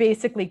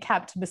basically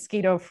kept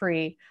mosquito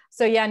free.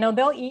 So yeah, no,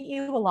 they'll eat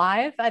you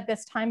alive at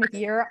this time of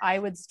year. I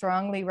would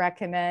strongly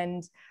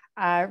recommend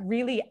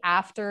really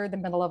after the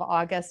middle of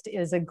August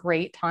is a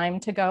great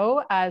time to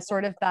go.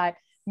 Sort of that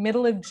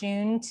middle of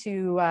June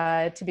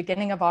to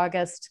beginning of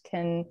August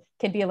can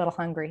be a little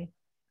hungry.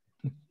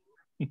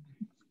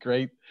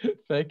 Great,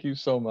 thank you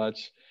so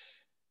much.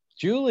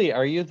 Julie,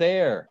 are you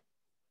there?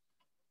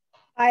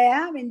 I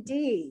am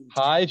indeed.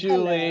 Hi,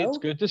 Julie. Hello. It's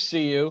good to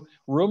see you.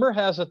 Rumor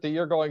has it that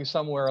you're going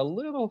somewhere a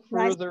little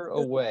further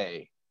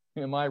away.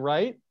 Am I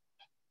right?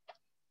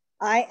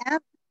 I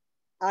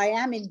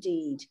am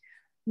indeed.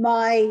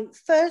 My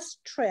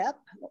first trip,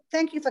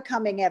 thank you for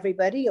coming,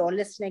 everybody, or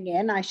listening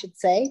in, I should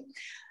say.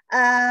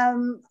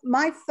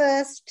 My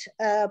first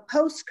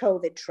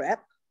post-COVID trip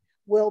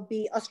will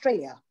be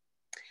Australia.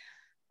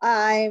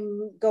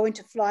 I'm going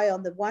to fly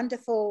on the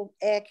wonderful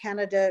Air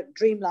Canada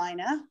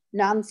Dreamliner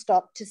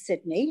nonstop to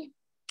Sydney,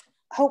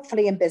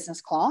 hopefully in business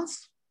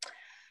class.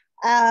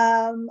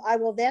 I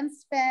will then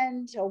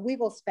we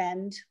will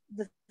spend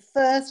the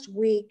first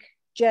week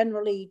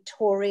generally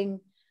touring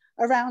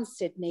around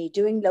Sydney,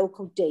 doing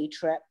local day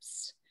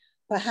trips,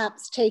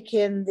 perhaps take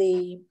in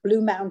the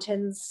Blue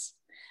Mountains,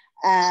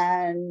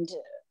 and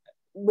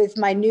with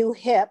my new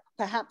hip,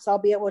 perhaps I'll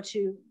be able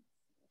to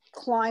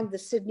climb the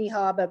Sydney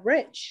Harbour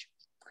Bridge.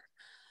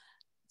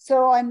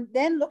 So I'm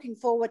then looking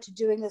forward to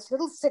doing this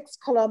little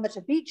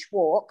 6-kilometer beach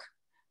walk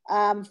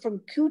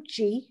from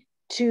Coogee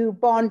to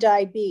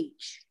Bondi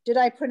Beach. Did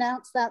I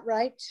pronounce that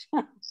right?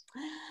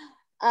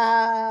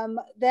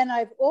 Then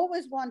I've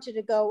always wanted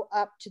to go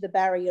up to the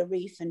Barrier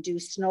Reef and do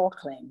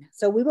snorkeling.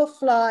 So we will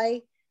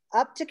fly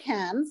up to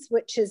Cairns,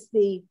 which is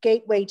the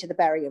gateway to the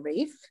Barrier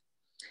Reef,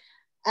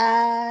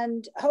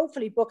 and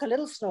hopefully book a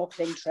little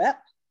snorkeling trip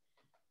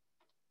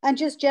and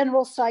just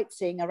general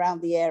sightseeing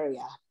around the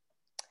area.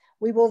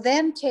 We will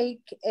then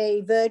take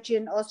a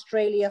Virgin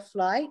Australia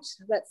flight,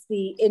 that's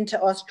the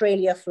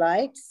inter-Australia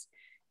flights,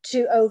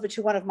 over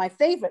to one of my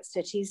favorite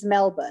cities,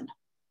 Melbourne.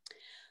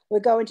 We're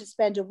going to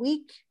spend a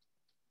week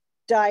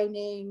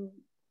dining,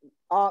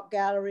 art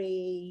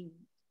gallery,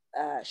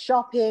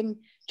 shopping,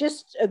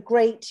 just a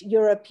great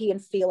European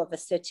feel of a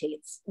city.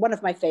 It's one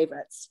of my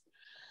favorites.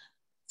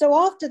 So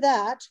after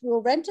that,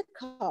 we'll rent a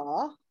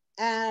car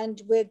and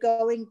we're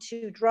going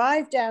to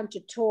drive down to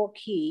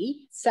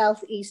Torquay,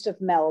 southeast of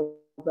Melbourne,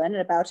 in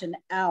about an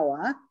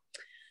hour.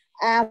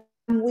 And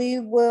we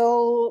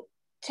will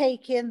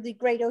take in the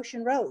Great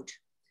Ocean Road,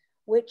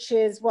 which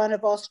is one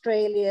of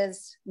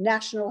Australia's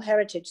national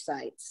heritage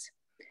sites.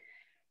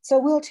 So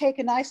we'll take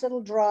a nice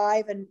little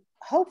drive and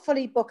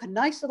hopefully book a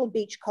nice little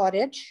beach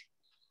cottage,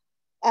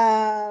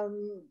 throw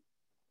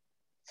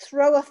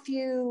a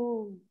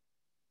few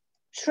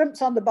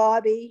shrimps on the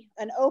barbie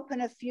and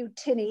open a few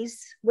tinnies,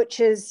 which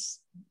is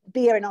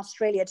beer in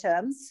Australia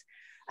terms,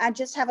 and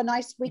just have a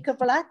nice week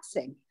of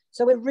relaxing.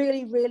 So we're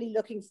really, really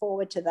looking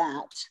forward to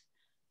that.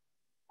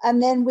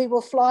 And then we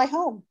will fly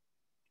home.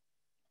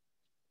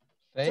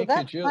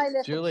 Thank you,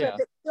 Julia.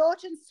 It's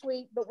short and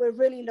sweet, but we're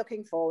really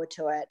looking forward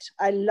to it.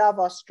 I love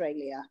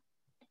Australia.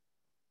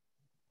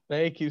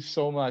 Thank you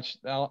so much.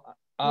 Now,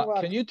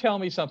 can you tell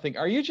me something?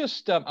 Are you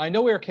just, I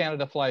know Air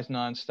Canada flies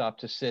nonstop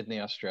to Sydney,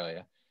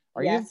 Australia.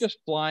 Are you just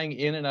flying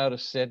in and out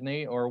of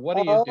Sydney, or what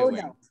are you doing?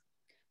 No.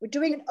 We're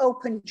doing an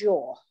open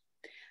jaw.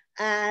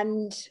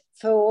 And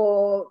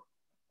for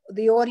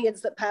the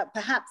audience that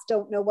perhaps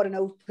don't know what an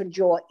open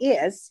jaw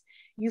is,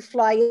 you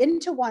fly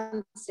into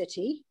one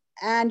city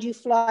and you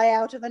fly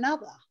out of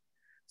another.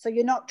 So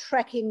you're not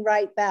trekking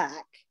right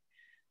back.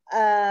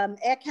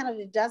 Air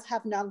Canada does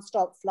have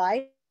nonstop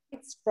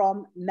flights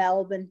from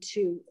Melbourne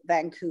to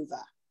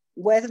Vancouver.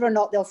 Whether or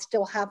not they'll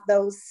still have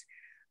those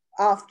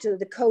after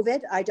the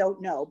COVID, I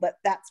don't know, but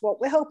that's what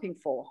we're hoping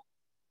for.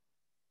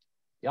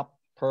 Yep,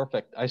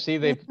 perfect. I see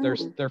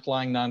they're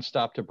flying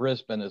nonstop to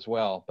Brisbane as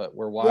well, but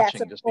we're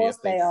watching to see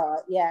if they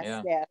are.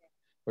 Yes, yeah.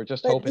 We're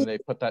just hoping they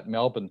put that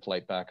Melbourne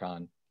flight back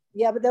on.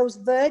 Yeah, but those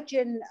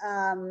Virgin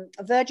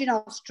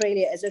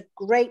Australia is a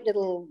great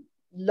little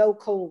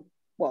local,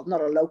 well,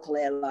 not a local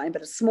airline,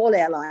 but a small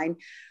airline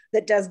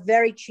that does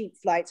very cheap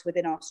flights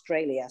within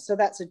Australia. So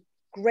that's a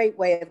great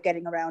way of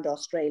getting around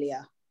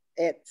Australia.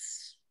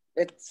 It's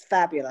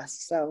fabulous.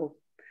 So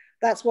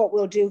that's what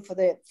we'll do for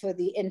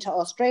the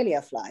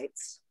inter-Australia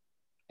flights.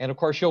 And of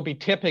course, you'll be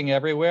tipping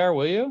everywhere,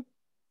 will you?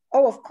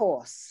 Oh, of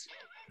course.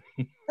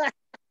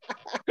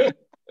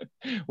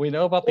 We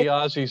know about the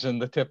Aussies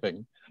and the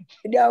tipping.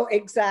 No,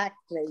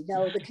 exactly.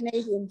 No, the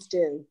Canadians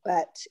do.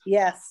 But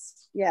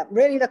yes, yeah,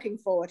 really looking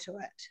forward to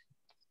it.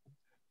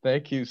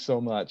 Thank you so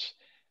much.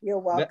 You're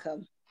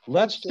welcome.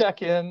 Let's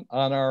check in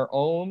on our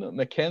own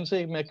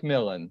Mackenzie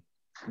McMillan.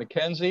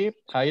 Mackenzie,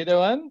 how you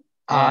doing?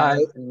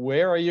 And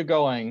where are you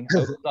going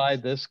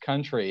outside this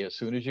country as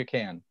soon as you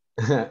can?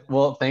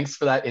 Well, thanks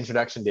for that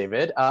introduction,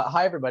 David.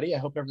 Hi, everybody. I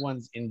hope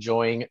everyone's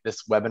enjoying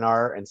this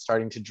webinar and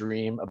starting to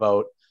dream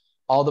about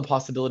all the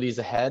possibilities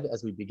ahead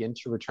as we begin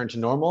to return to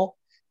normal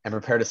and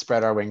prepare to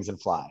spread our wings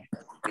and fly.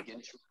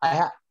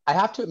 I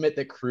have to admit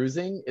that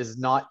cruising is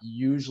not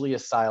usually a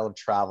style of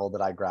travel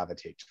that I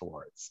gravitate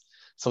towards.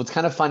 So it's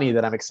kind of funny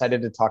that I'm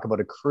excited to talk about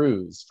a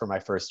cruise for my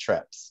first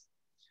trips.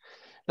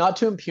 Not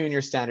to impugn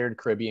your standard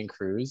Caribbean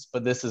cruise,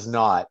 but this is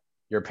not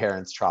your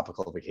parents'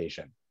 tropical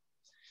vacation.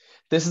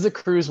 This is a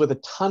cruise with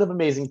a ton of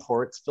amazing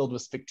ports filled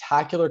with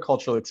spectacular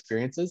cultural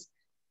experiences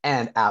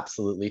and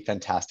absolutely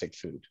fantastic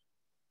food.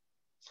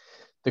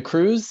 The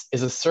cruise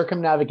is a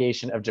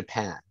circumnavigation of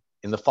Japan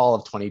in the fall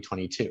of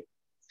 2022.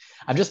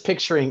 I'm just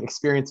picturing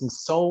experiencing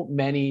so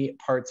many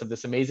parts of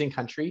this amazing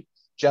country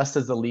just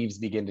as the leaves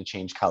begin to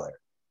change color.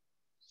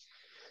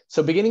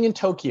 So beginning in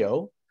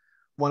Tokyo,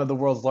 one of the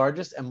world's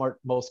largest and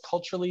most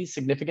culturally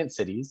significant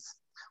cities,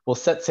 we'll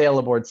set sail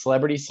aboard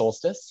Celebrity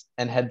Solstice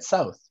and head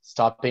south,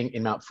 stopping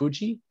in Mount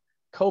Fuji,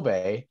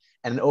 Kobe,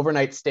 and an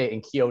overnight stay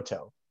in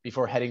Kyoto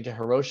before heading to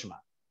Hiroshima.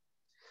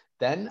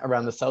 Then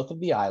around the south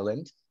of the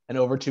island and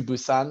over to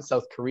Busan,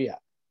 South Korea.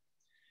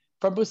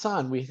 From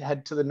Busan, we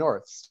head to the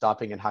north,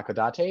 stopping in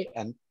Hakodate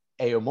and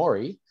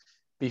Aomori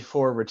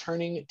before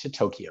returning to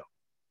Tokyo.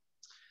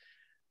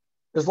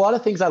 There's a lot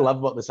of things I love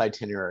about this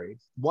itinerary.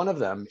 One of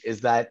them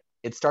is that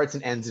it starts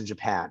and ends in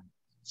Japan.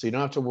 So you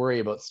don't have to worry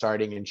about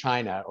starting in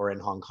China or in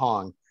Hong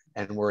Kong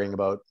and worrying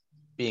about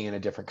being in a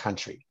different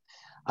country.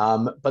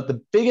 But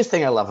the biggest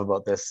thing I love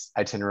about this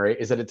itinerary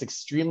is that it's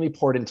extremely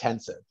port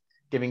intensive,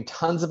 giving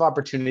tons of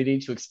opportunity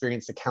to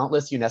experience the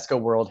countless UNESCO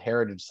World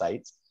Heritage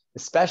Sites,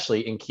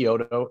 especially in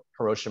Kyoto,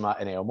 Hiroshima,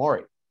 and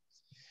Aomori.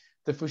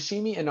 The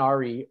Fushimi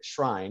Inari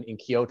Shrine in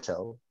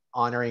Kyoto,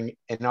 honoring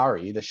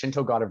Inari, the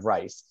Shinto god of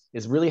rice,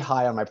 is really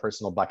high on my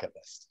personal bucket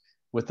list,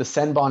 with the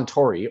Senbon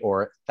Torii,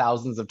 or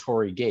thousands of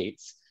torii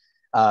gates,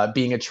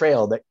 being a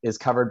trail that is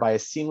covered by a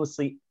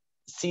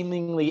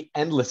seemingly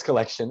endless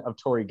collection of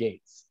torii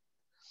gates.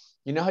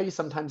 You know how you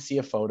sometimes see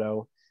a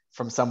photo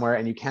from somewhere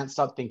and you can't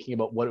stop thinking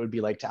about what it would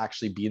be like to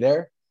actually be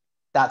there?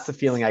 That's the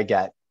feeling I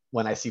get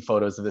when I see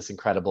photos of this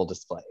incredible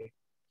display.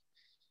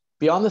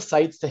 Beyond the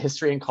sights, the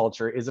history and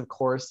culture is, of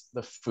course,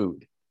 the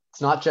food.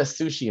 It's not just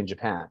sushi in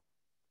Japan.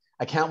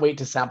 I can't wait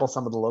to sample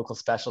some of the local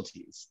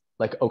specialties,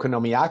 like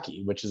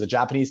okonomiyaki, which is a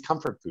Japanese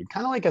comfort food,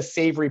 kind of like a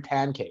savory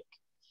pancake.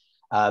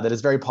 That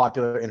is very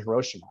popular in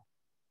Hiroshima,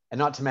 and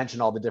not to mention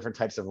all the different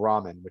types of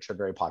ramen, which are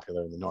very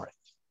popular in the north.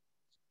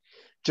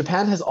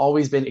 Japan has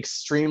always been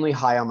extremely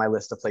high on my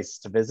list of places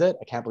to visit.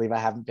 I can't believe I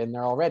haven't been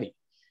there already.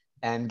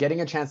 And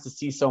getting a chance to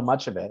see so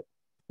much of it,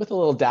 with a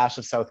little dash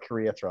of South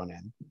Korea thrown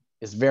in,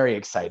 is very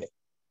exciting.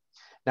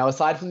 Now,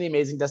 aside from the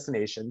amazing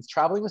destinations,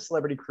 traveling with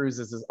Celebrity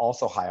Cruises is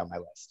also high on my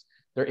list.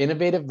 Their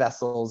innovative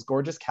vessels,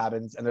 gorgeous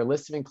cabins, and their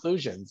list of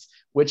inclusions,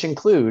 which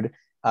include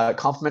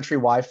complimentary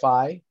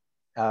Wi-Fi,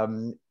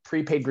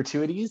 prepaid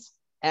gratuities,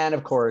 and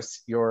of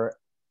course, your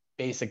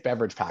basic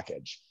beverage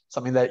package,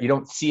 something that you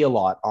don't see a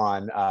lot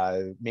on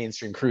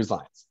mainstream cruise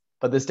lines.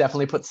 But this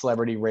definitely puts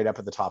Celebrity right up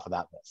at the top of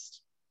that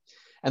list.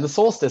 And the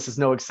Solstice is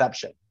no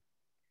exception.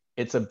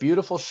 It's a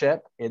beautiful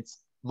ship. It's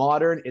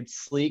modern, it's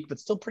sleek, but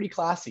still pretty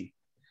classy.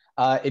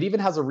 It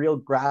even has a real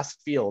grass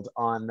field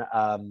on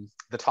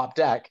the top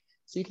deck,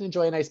 so you can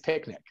enjoy a nice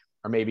picnic,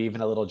 or maybe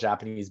even a little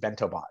Japanese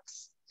bento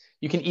box.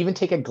 You can even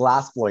take a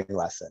glass blowing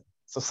lesson.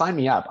 So sign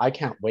me up, I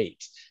can't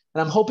wait.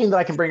 And I'm hoping that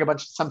I can bring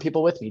some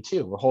people with me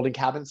too. We're holding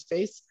cabin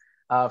space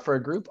for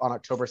a group on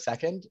October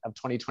 2nd of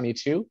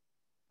 2022.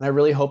 And I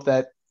really hope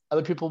that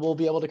other people will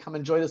be able to come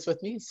enjoy this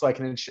with me so I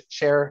can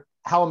share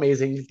how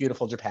amazing,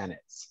 beautiful Japan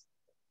is.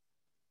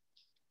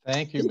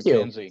 Thank you,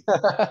 Mackenzie.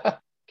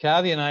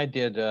 Kathy and I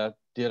did a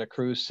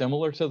cruise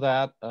similar to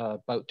that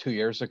about 2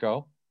 years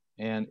ago.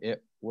 And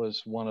it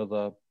was one of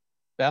the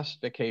best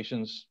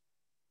vacations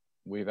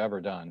we've ever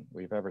done.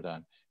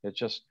 It's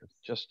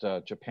just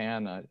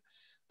Japan.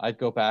 I'd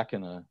go back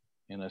in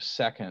a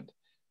second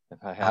if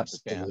I had the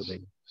chance.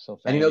 So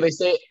and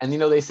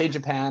they say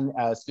Japan,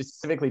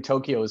 specifically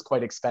Tokyo, is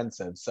quite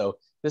expensive. So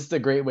this is a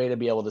great way to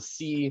be able to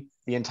see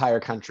the entire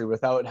country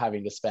without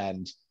having to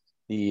spend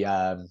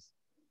the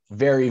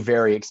very,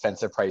 very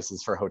expensive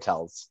prices for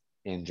hotels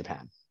in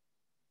Japan.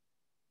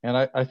 And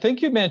I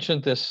think you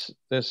mentioned this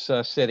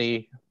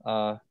city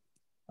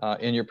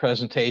in your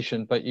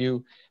presentation, but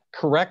you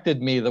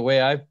corrected me the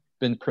way I've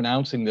been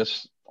pronouncing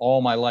this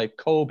all my life.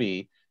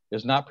 Kobe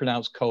is not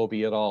pronounced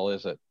Kobe at all,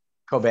 is it?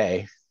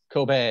 Kobe.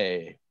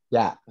 Kobe.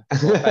 Yeah.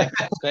 Well,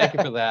 thank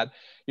you for that.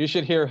 You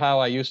should hear how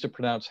I used to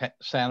pronounce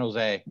San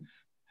Jose.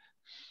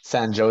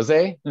 San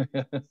Jose?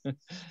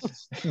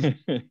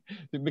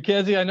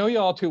 Mackenzie, I know you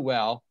all too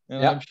well,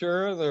 and yep.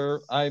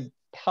 I'm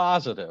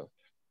positive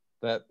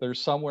that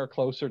there's somewhere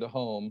closer to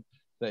home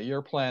that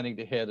you're planning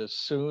to hit as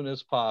soon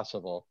as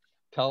possible.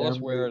 Tell us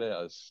where it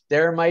is.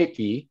 There might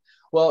be.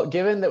 Well,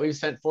 given that we've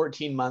spent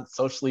 14 months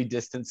socially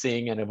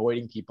distancing and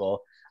avoiding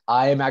people,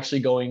 I am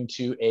actually going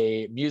to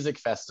a music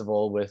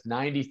festival with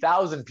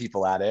 90,000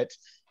 people at it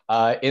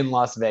in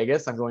Las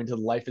Vegas. I'm going to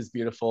the Life is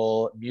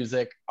Beautiful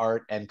Music,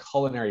 Art, and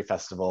Culinary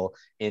Festival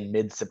in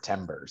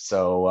mid-September.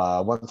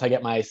 So once I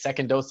get my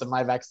second dose of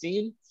my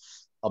vaccine,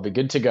 I'll be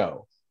good to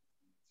go.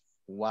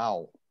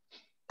 Wow.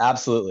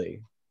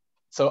 Absolutely.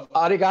 So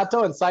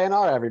arigato and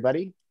sayonara,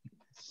 everybody.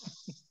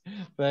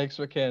 Thanks,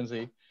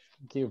 Mackenzie.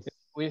 Thank you.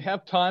 We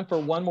have time for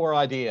one more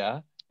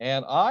idea.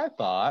 And I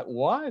thought,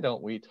 why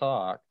don't we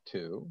talk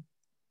to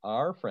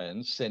our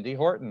friend, Cindy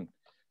Horton.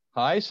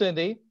 Hi,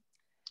 Cindy.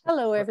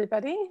 Hello,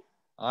 everybody.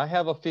 I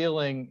have a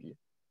feeling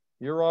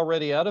you're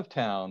already out of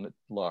town, it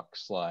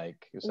looks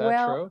like. Is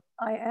that true?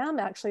 I am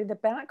actually. The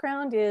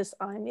background is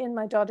I'm in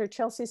my daughter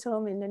Chelsea's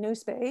home in the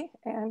News Bay,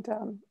 and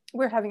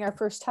we're having our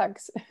first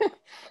hugs.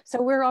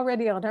 So we're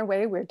already on our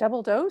way. We're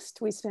double dosed.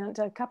 We spent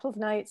a couple of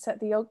nights at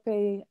the Oak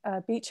Bay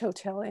Beach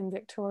Hotel in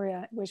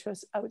Victoria, which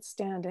was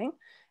outstanding,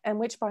 and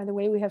which, by the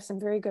way, we have some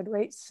very good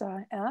rates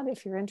at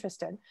if you're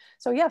interested.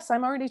 So yes,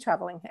 I'm already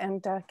traveling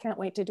and can't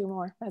wait to do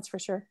more, that's for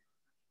sure.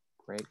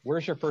 Great.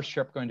 Where's your first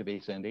trip going to be,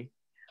 Cindy?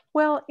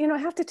 Well, you know, I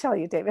have to tell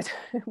you, David,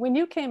 when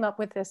you came up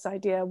with this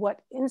idea,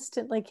 what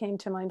instantly came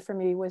to mind for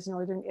me was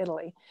Northern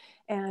Italy.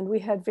 And we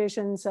had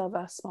visions of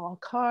a small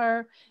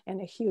car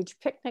and a huge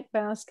picnic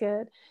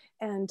basket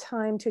and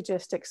time to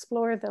just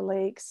explore the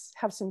lakes,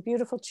 have some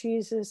beautiful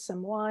cheeses,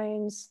 some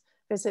wines,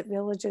 visit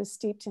villages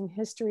steeped in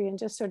history, and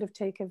just sort of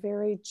take a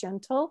very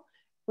gentle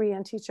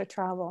Rianticha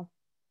travel.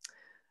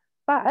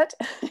 But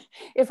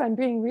if I'm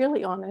being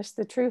really honest,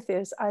 the truth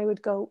is I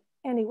would go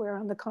anywhere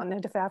on the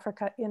continent of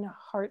Africa in a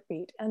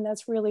heartbeat. And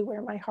that's really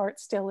where my heart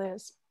still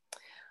is.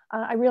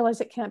 I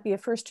realize it can't be a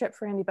first trip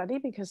for anybody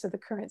because of the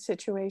current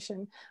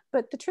situation,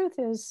 but the truth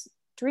is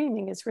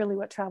dreaming is really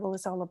what travel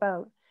is all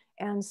about.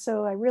 And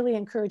so I really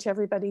encourage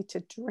everybody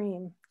to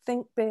dream,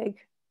 think big,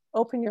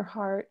 open your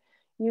heart,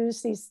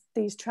 use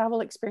these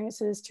travel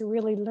experiences to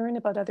really learn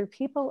about other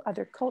people,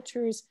 other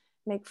cultures,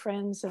 make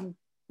friends, and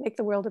make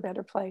the world a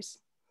better place.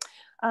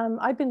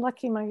 I've been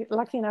lucky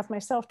enough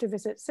myself to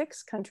visit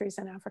 6 countries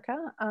in Africa.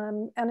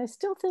 And I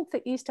still think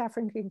the East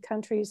African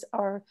countries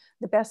are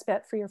the best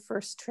bet for your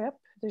first trip.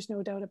 There's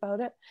no doubt about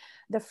it.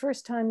 The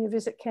first time you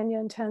visit Kenya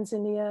and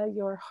Tanzania,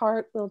 your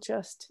heart will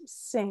just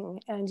sing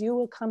and you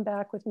will come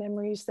back with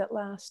memories that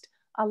last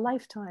a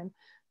lifetime,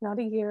 not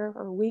a year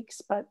or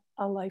weeks, but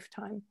a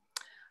lifetime.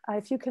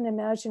 If you can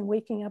imagine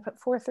waking up at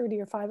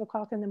 4:30 or 5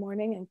 o'clock in the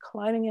morning and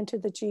climbing into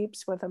the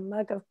Jeeps with a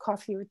mug of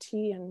coffee or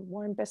tea and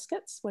warm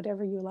biscuits,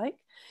 whatever you like,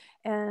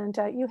 and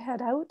you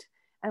head out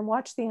and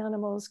watch the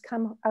animals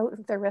come out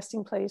of their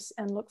resting place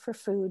and look for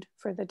food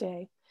for the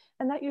day.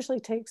 And that usually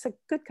takes a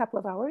good couple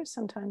of hours,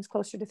 sometimes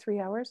closer to 3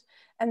 hours.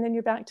 And then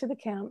you're back to the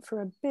camp for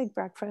a big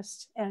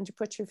breakfast and you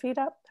put your feet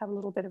up, have a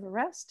little bit of a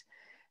rest.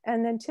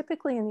 And then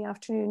typically in the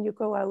afternoon, you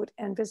go out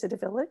and visit a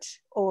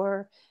village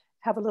or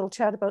have a little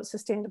chat about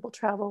sustainable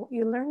travel.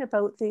 You learn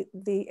about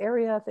the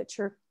area that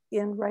you're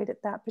in right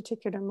at that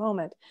particular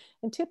moment.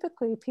 And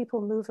typically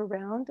people move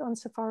around on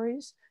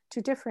safaris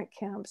to different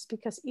camps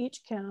because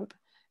each camp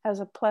has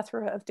a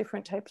plethora of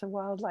different types of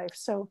wildlife.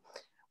 So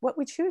what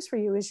we choose for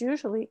you is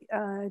usually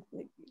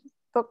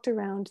booked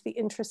around the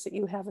interests that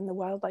you have in the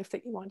wildlife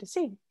that you want to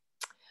see.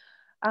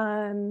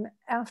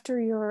 After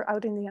you're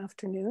out in the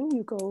afternoon,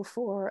 you go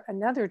for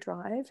another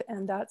drive,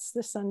 and that's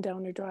the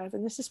sundowner drive.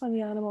 And this is when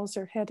the animals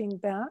are heading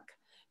back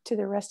to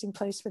their resting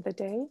place for the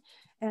day.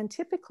 And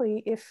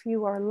typically, if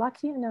you are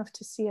lucky enough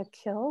to see a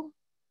kill,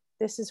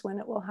 this is when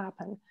it will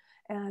happen.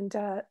 And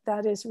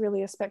that is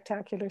really a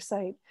spectacular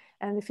sight.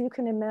 And if you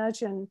can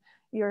imagine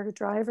your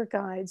driver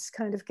guides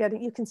kind of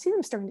getting, you can see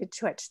them starting to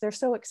twitch. They're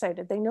so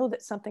excited. They know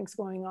that something's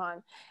going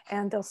on.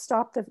 And they'll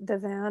stop the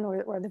van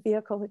or the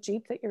vehicle, the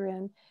Jeep that you're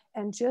in,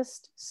 and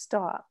just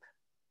stop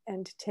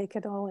and take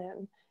it all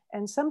in.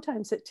 And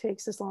sometimes it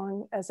takes as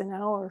long as an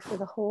hour for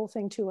the whole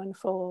thing to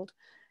unfold.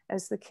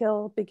 As the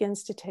kill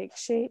begins to take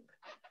shape,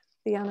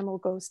 the animal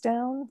goes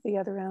down, the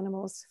other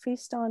animals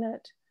feast on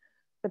it,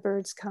 the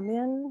birds come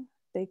in,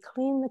 they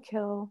clean the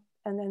kill,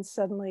 and then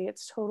suddenly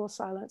it's total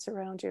silence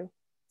around you.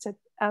 It's an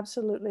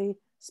absolutely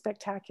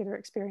spectacular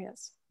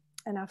experience.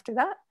 And after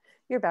that,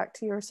 you're back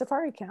to your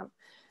safari camp.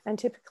 And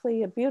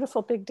typically a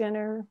beautiful big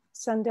dinner,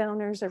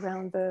 sundowners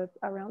around the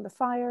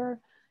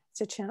fire.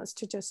 It's a chance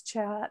to just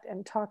chat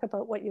and talk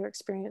about what you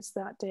experienced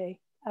that day.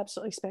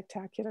 Absolutely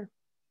spectacular.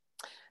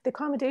 The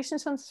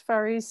accommodations on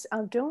safaris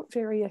don't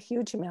vary a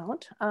huge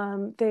amount.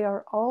 They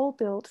are all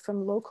built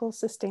from local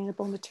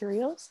sustainable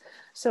materials.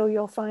 So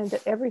you'll find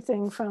that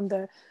everything from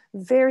the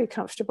very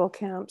comfortable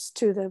camps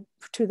to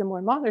the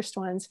more modest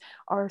ones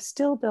are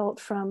still built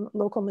from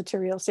local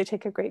materials. They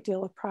take a great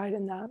deal of pride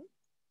in that.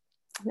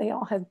 They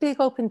all have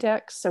big open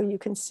decks, so you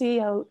can see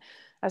out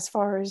as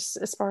far as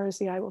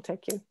the eye will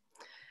take you.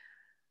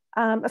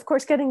 Of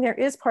course, getting there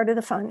is part of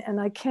the fun, and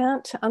I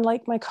can't,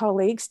 unlike my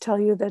colleagues, tell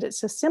you that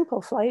it's a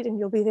simple flight and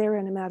you'll be there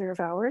in a matter of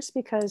hours,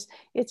 because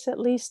it's at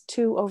least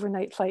 2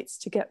 overnight flights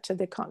to get to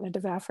the continent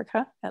of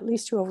Africa, at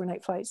least 2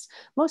 overnight flights.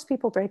 Most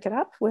people break it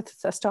up with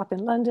a stop in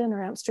London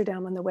or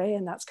Amsterdam on the way,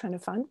 and that's kind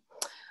of fun.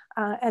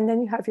 And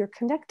then you have your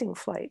connecting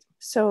flight.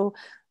 So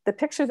the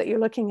picture that you're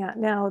looking at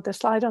now, the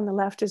slide on the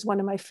left, is one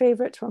of my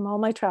favorites from all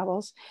my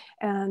travels.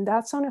 And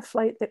that's on a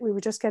flight that we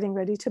were just getting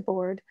ready to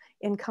board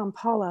in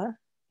Kampala,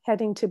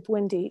 heading to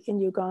Bwindi in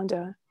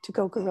Uganda to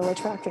go gorilla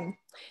tracking.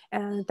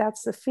 And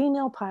that's the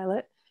female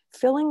pilot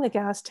filling the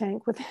gas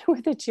tank with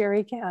a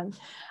jerry can.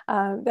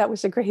 That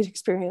was a great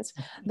experience.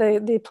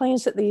 The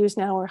planes that they use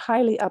now are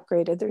highly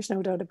upgraded, there's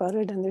no doubt about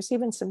it. And there's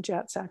even some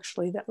jets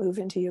actually that move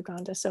into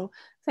Uganda. So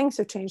things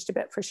have changed a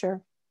bit for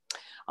sure.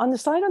 On the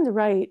slide on the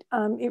right,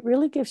 it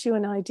really gives you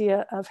an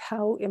idea of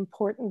how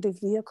important the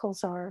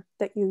vehicles are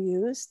that you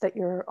use, that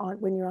you're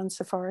on when you're on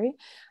safari.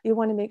 You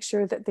want to make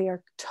sure that they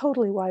are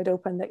totally wide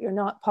open, that you're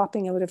not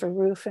popping out of a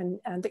roof and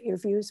that your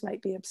views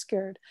might be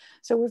obscured.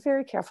 So we're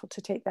very careful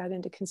to take that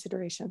into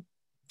consideration.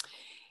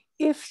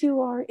 If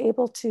you are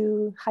able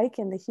to hike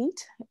in the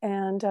heat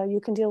and you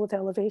can deal with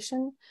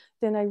elevation,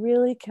 then I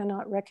really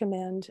cannot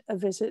recommend a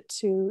visit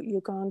to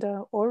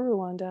Uganda or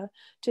Rwanda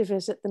to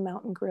visit the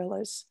mountain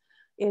gorillas.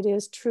 It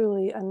is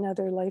truly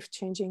another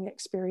life-changing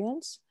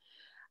experience.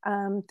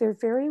 They're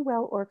very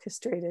well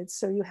orchestrated,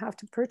 so you have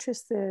to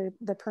purchase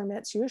the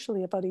permits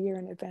usually about a year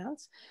in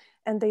advance,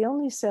 and they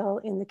only sell,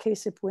 in the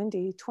case of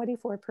Bwindi,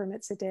 24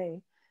 permits a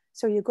day.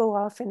 So you go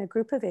off in a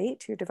group of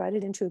 8, you're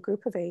divided into a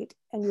group of 8,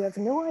 and you have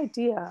no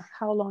idea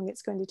how long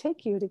it's going to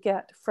take you to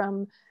get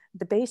from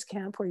the base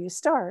camp where you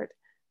start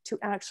to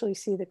actually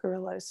see the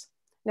gorillas.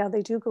 Now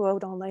they do go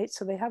out all night,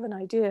 so they have an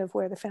idea of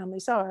where the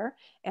families are,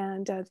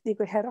 and they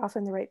could head off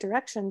in the right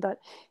direction. But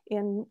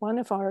in one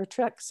of our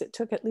treks, it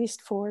took at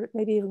least 4,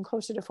 maybe even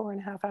closer to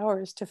 4.5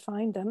 hours to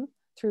find them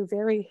through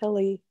very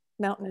hilly,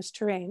 mountainous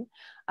terrain.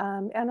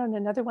 And on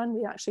another one,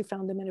 we actually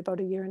found them in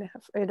about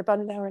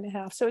an hour and a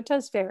half. So it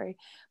does vary,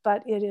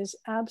 but it is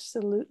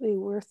absolutely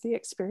worth the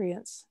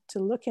experience to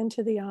look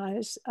into the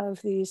eyes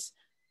of these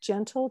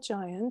gentle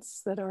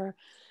giants that are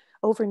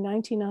over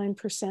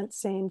 99%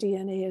 same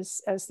DNA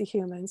as the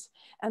humans,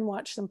 and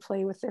watch them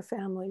play with their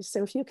families.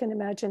 So if you can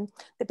imagine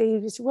the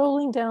babies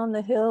rolling down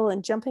the hill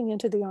and jumping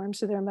into the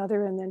arms of their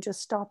mother and then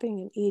just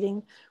stopping and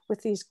eating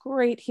with these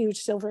great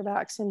huge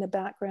silverbacks in the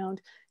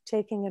background,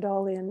 taking it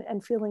all in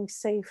and feeling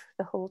safe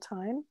the whole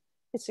time,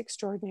 it's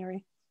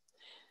extraordinary.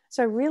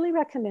 So I really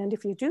recommend,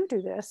 if you do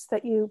this,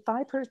 that you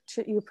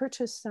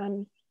purchase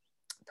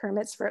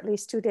permits for at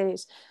least 2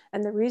 days.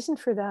 And the reason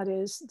for that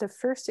is the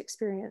first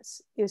experience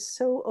is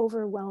so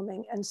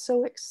overwhelming and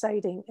so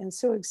exciting and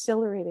so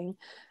exhilarating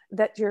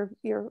that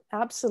you're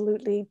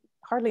absolutely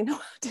hardly know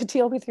how to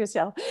deal with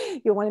yourself.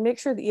 You want to make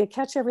sure that you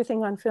catch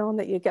everything on film,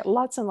 that you get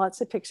lots and lots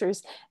of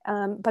pictures,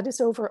 but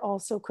it's over all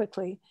so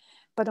quickly.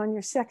 But on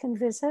your second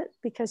visit,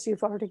 because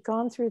you've already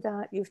gone through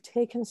that, you've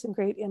taken some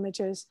great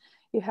images,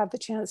 you have the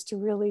chance to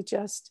really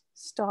just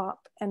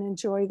stop and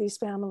enjoy these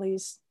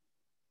families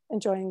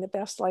enjoying the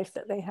best life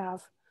that they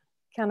have.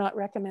 Cannot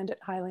recommend it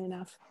highly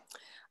enough.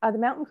 The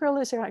mountain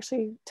gorillas are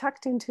actually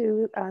tucked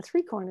into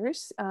 3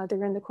 corners.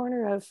 They're in the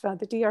corner of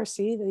the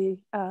DRC,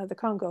 the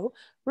Congo,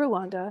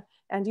 Rwanda,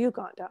 and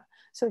Uganda.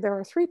 So there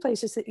are 3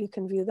 places that you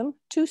can view them,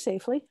 2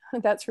 safely.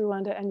 That's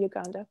Rwanda and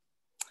Uganda.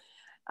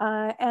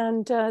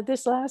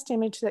 This last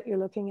image that you're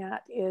looking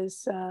at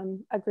is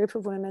a group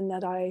of women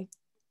that I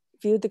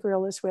viewed the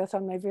gorillas with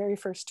on my very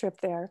first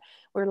trip there.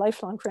 We're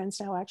lifelong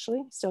friends now,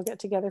 actually, still get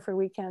together for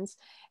weekends.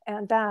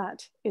 And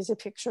that is a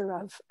picture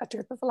of a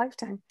trip of a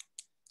lifetime.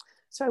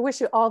 So I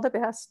wish you all the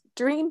best.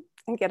 Dream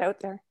and get out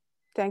there.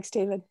 Thanks,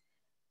 David.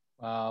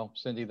 Wow,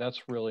 Cindy,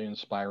 that's really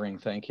inspiring.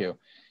 Thank you.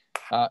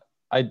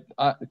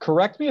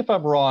 Correct me if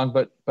I'm wrong,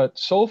 but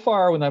so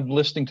far when I'm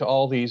listening to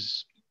all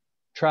these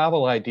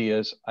travel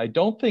ideas, I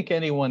don't think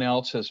anyone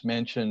else has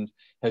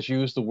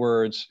used the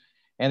words,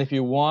 and if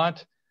you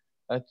want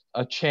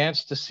a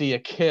chance to see a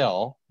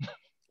kill.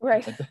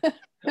 Right.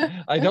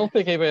 I don't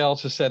think anybody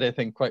else has said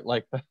anything quite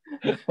like that.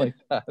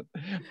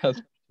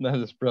 That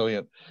is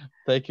brilliant.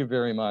 Thank you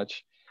very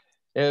much.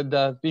 And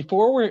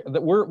before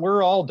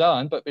we're all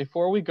done, but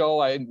before we go,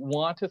 I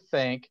want to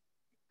thank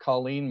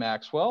Colleen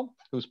Maxwell,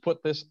 who's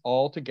put this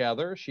all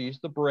together. She's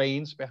the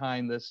brains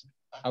behind this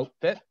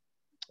outfit.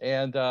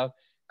 And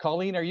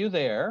Colleen, are you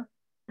there?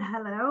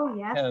 Hello,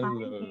 yes, Hello.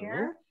 I'm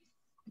here.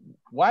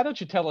 Why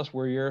don't you tell us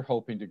where you're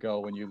hoping to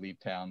go when you leave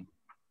town?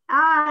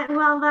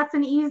 Well, that's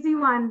an easy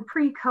one.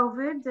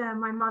 Pre-COVID,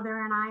 my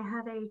mother and I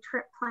had a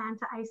trip planned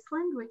to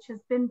Iceland, which has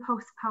been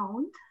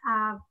postponed.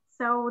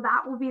 So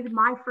that will be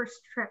my first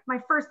trip, my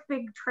first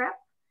big trip.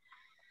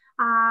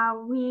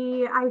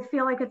 I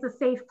feel like it's a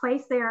safe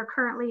place. They are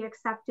currently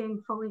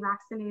accepting fully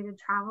vaccinated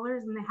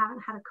travelers, and they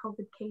haven't had a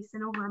COVID case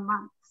in over a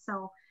month.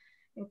 So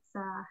it's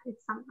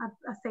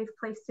a safe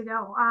place to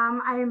go.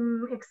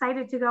 I'm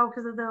excited to go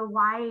because of the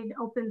wide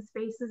open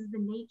spaces, the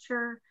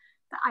nature,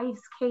 the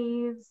ice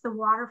caves, the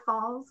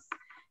waterfalls.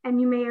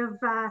 And you may have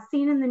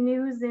seen in the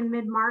news in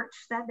mid-March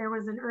that there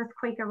was an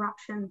earthquake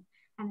eruption,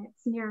 and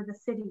it's near the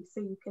city,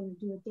 so you can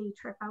do a day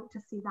trip out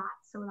to see that.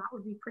 So that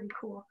would be pretty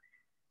cool.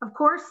 Of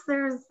course,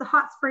 there's the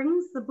hot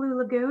springs, the Blue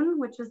Lagoon,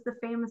 which is the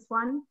famous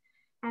one.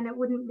 And it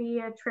wouldn't be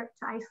a trip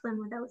to Iceland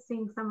without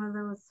seeing some of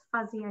those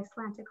fuzzy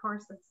Icelandic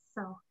horses.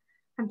 So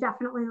I'm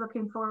definitely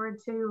looking forward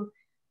to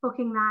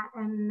booking that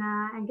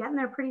and getting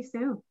there pretty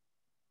soon.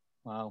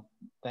 Wow,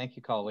 thank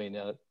you, Colleen.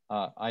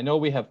 I know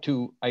we have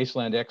 2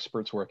 Iceland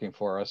experts working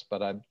for us,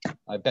 but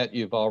I bet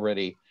you've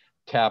already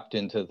tapped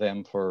into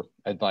them for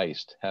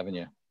advice, haven't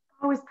you?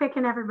 Always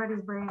picking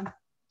everybody's brain.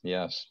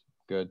 Yes,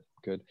 good,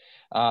 good.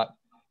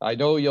 I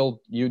know you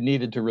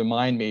needed to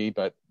remind me,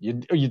 but you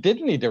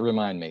didn't need to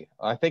remind me.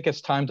 I think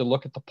it's time to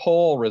look at the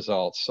poll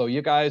results. So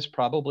you guys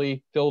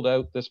probably filled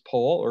out this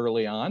poll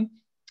early on.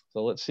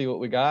 So let's see what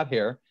we got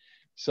here.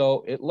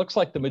 So it looks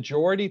like the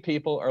majority of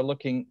people are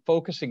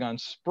focusing on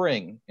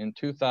spring in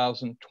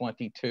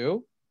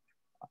 2022.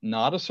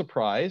 Not a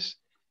surprise.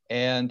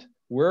 And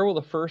where will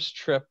the first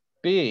trip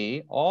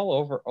be? All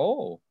over,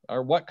 or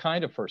what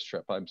kind of first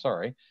trip? I'm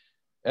sorry.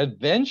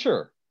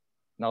 Adventure.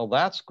 Now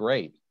that's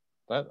great.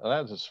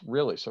 That's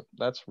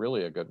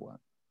really a good one.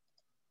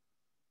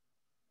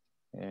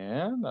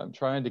 And I'm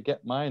trying to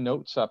get my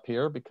notes up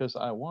here because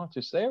I want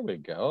to, there we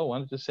go. I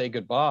wanted to say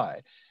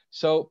goodbye.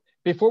 So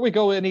before we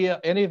go, any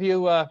of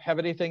you have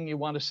anything you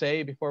want to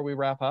say before we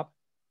wrap up?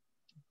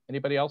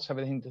 Anybody else have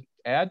anything to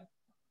add?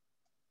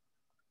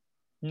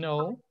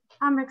 No?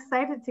 I'm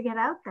excited to get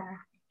out there.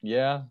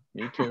 Yeah,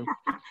 me too.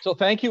 So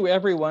thank you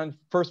everyone,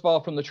 first of all,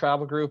 from the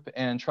Travel Group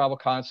and Travel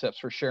Concepts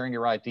for sharing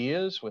your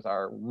ideas with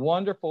our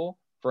wonderful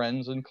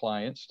friends and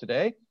clients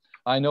today.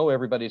 I know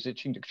everybody's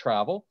itching to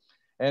travel,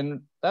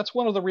 and that's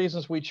one of the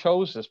reasons we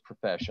chose this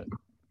profession.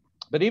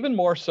 But even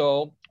more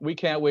so, we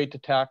can't wait to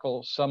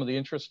tackle some of the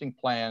interesting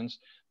plans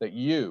that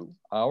you,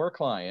 our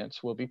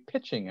clients, will be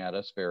pitching at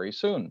us very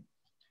soon.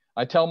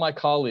 I tell my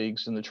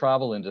colleagues in the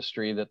travel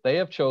industry that they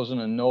have chosen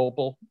a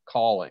noble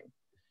calling.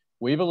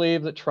 We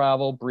believe that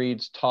travel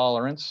breeds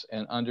tolerance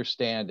and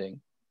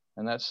understanding,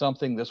 and that's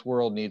something this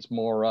world needs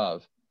more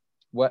of.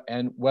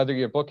 And whether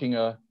you're booking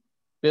a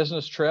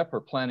business trip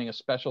or planning a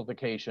special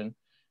vacation,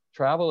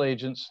 travel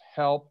agents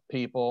help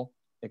people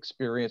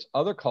experience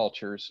other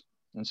cultures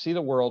and see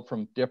the world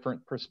from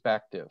different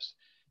perspectives.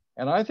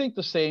 And I think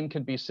the same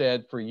can be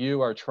said for you,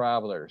 our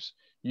travelers.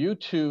 You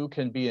too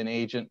can be an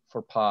agent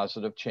for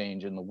positive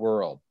change in the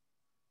world.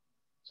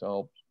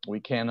 So we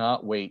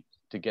cannot wait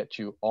to get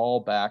you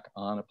all back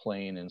on a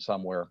plane and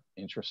somewhere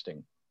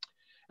interesting.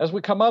 As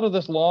we come out of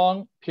this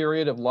long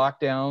period of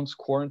lockdowns,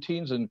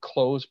 quarantines, and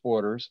closed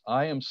borders,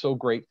 I am so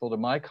grateful to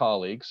my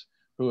colleagues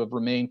who have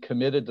remained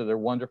committed to their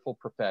wonderful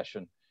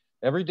profession.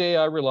 Every day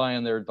I rely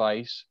on their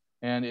advice,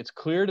 and it's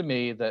clear to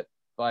me that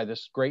by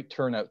this great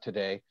turnout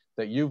today,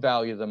 that you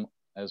value them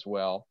as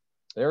well.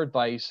 Their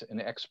advice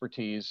and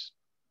expertise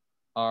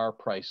are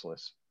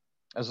priceless.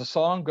 As the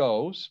song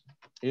goes,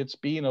 it's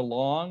been a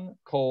long,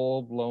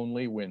 cold,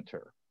 lonely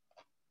winter,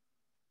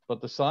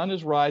 but the sun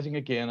is rising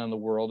again on the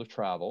world of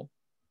travel.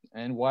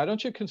 And why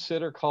don't you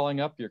consider calling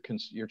up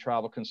your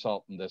travel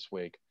consultant this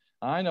week?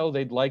 I know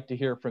they'd like to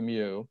hear from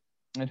you,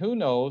 and who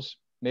knows,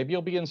 maybe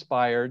you'll be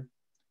inspired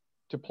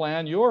to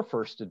plan your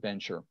first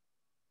adventure.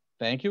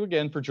 Thank you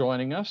again for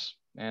joining us,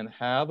 and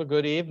have a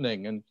good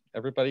evening, and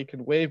everybody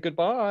can wave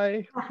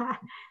goodbye.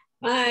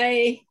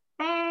 Bye.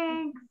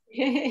 Thanks.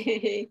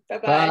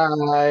 Bye-bye.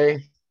 Bye.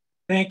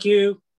 Thank you.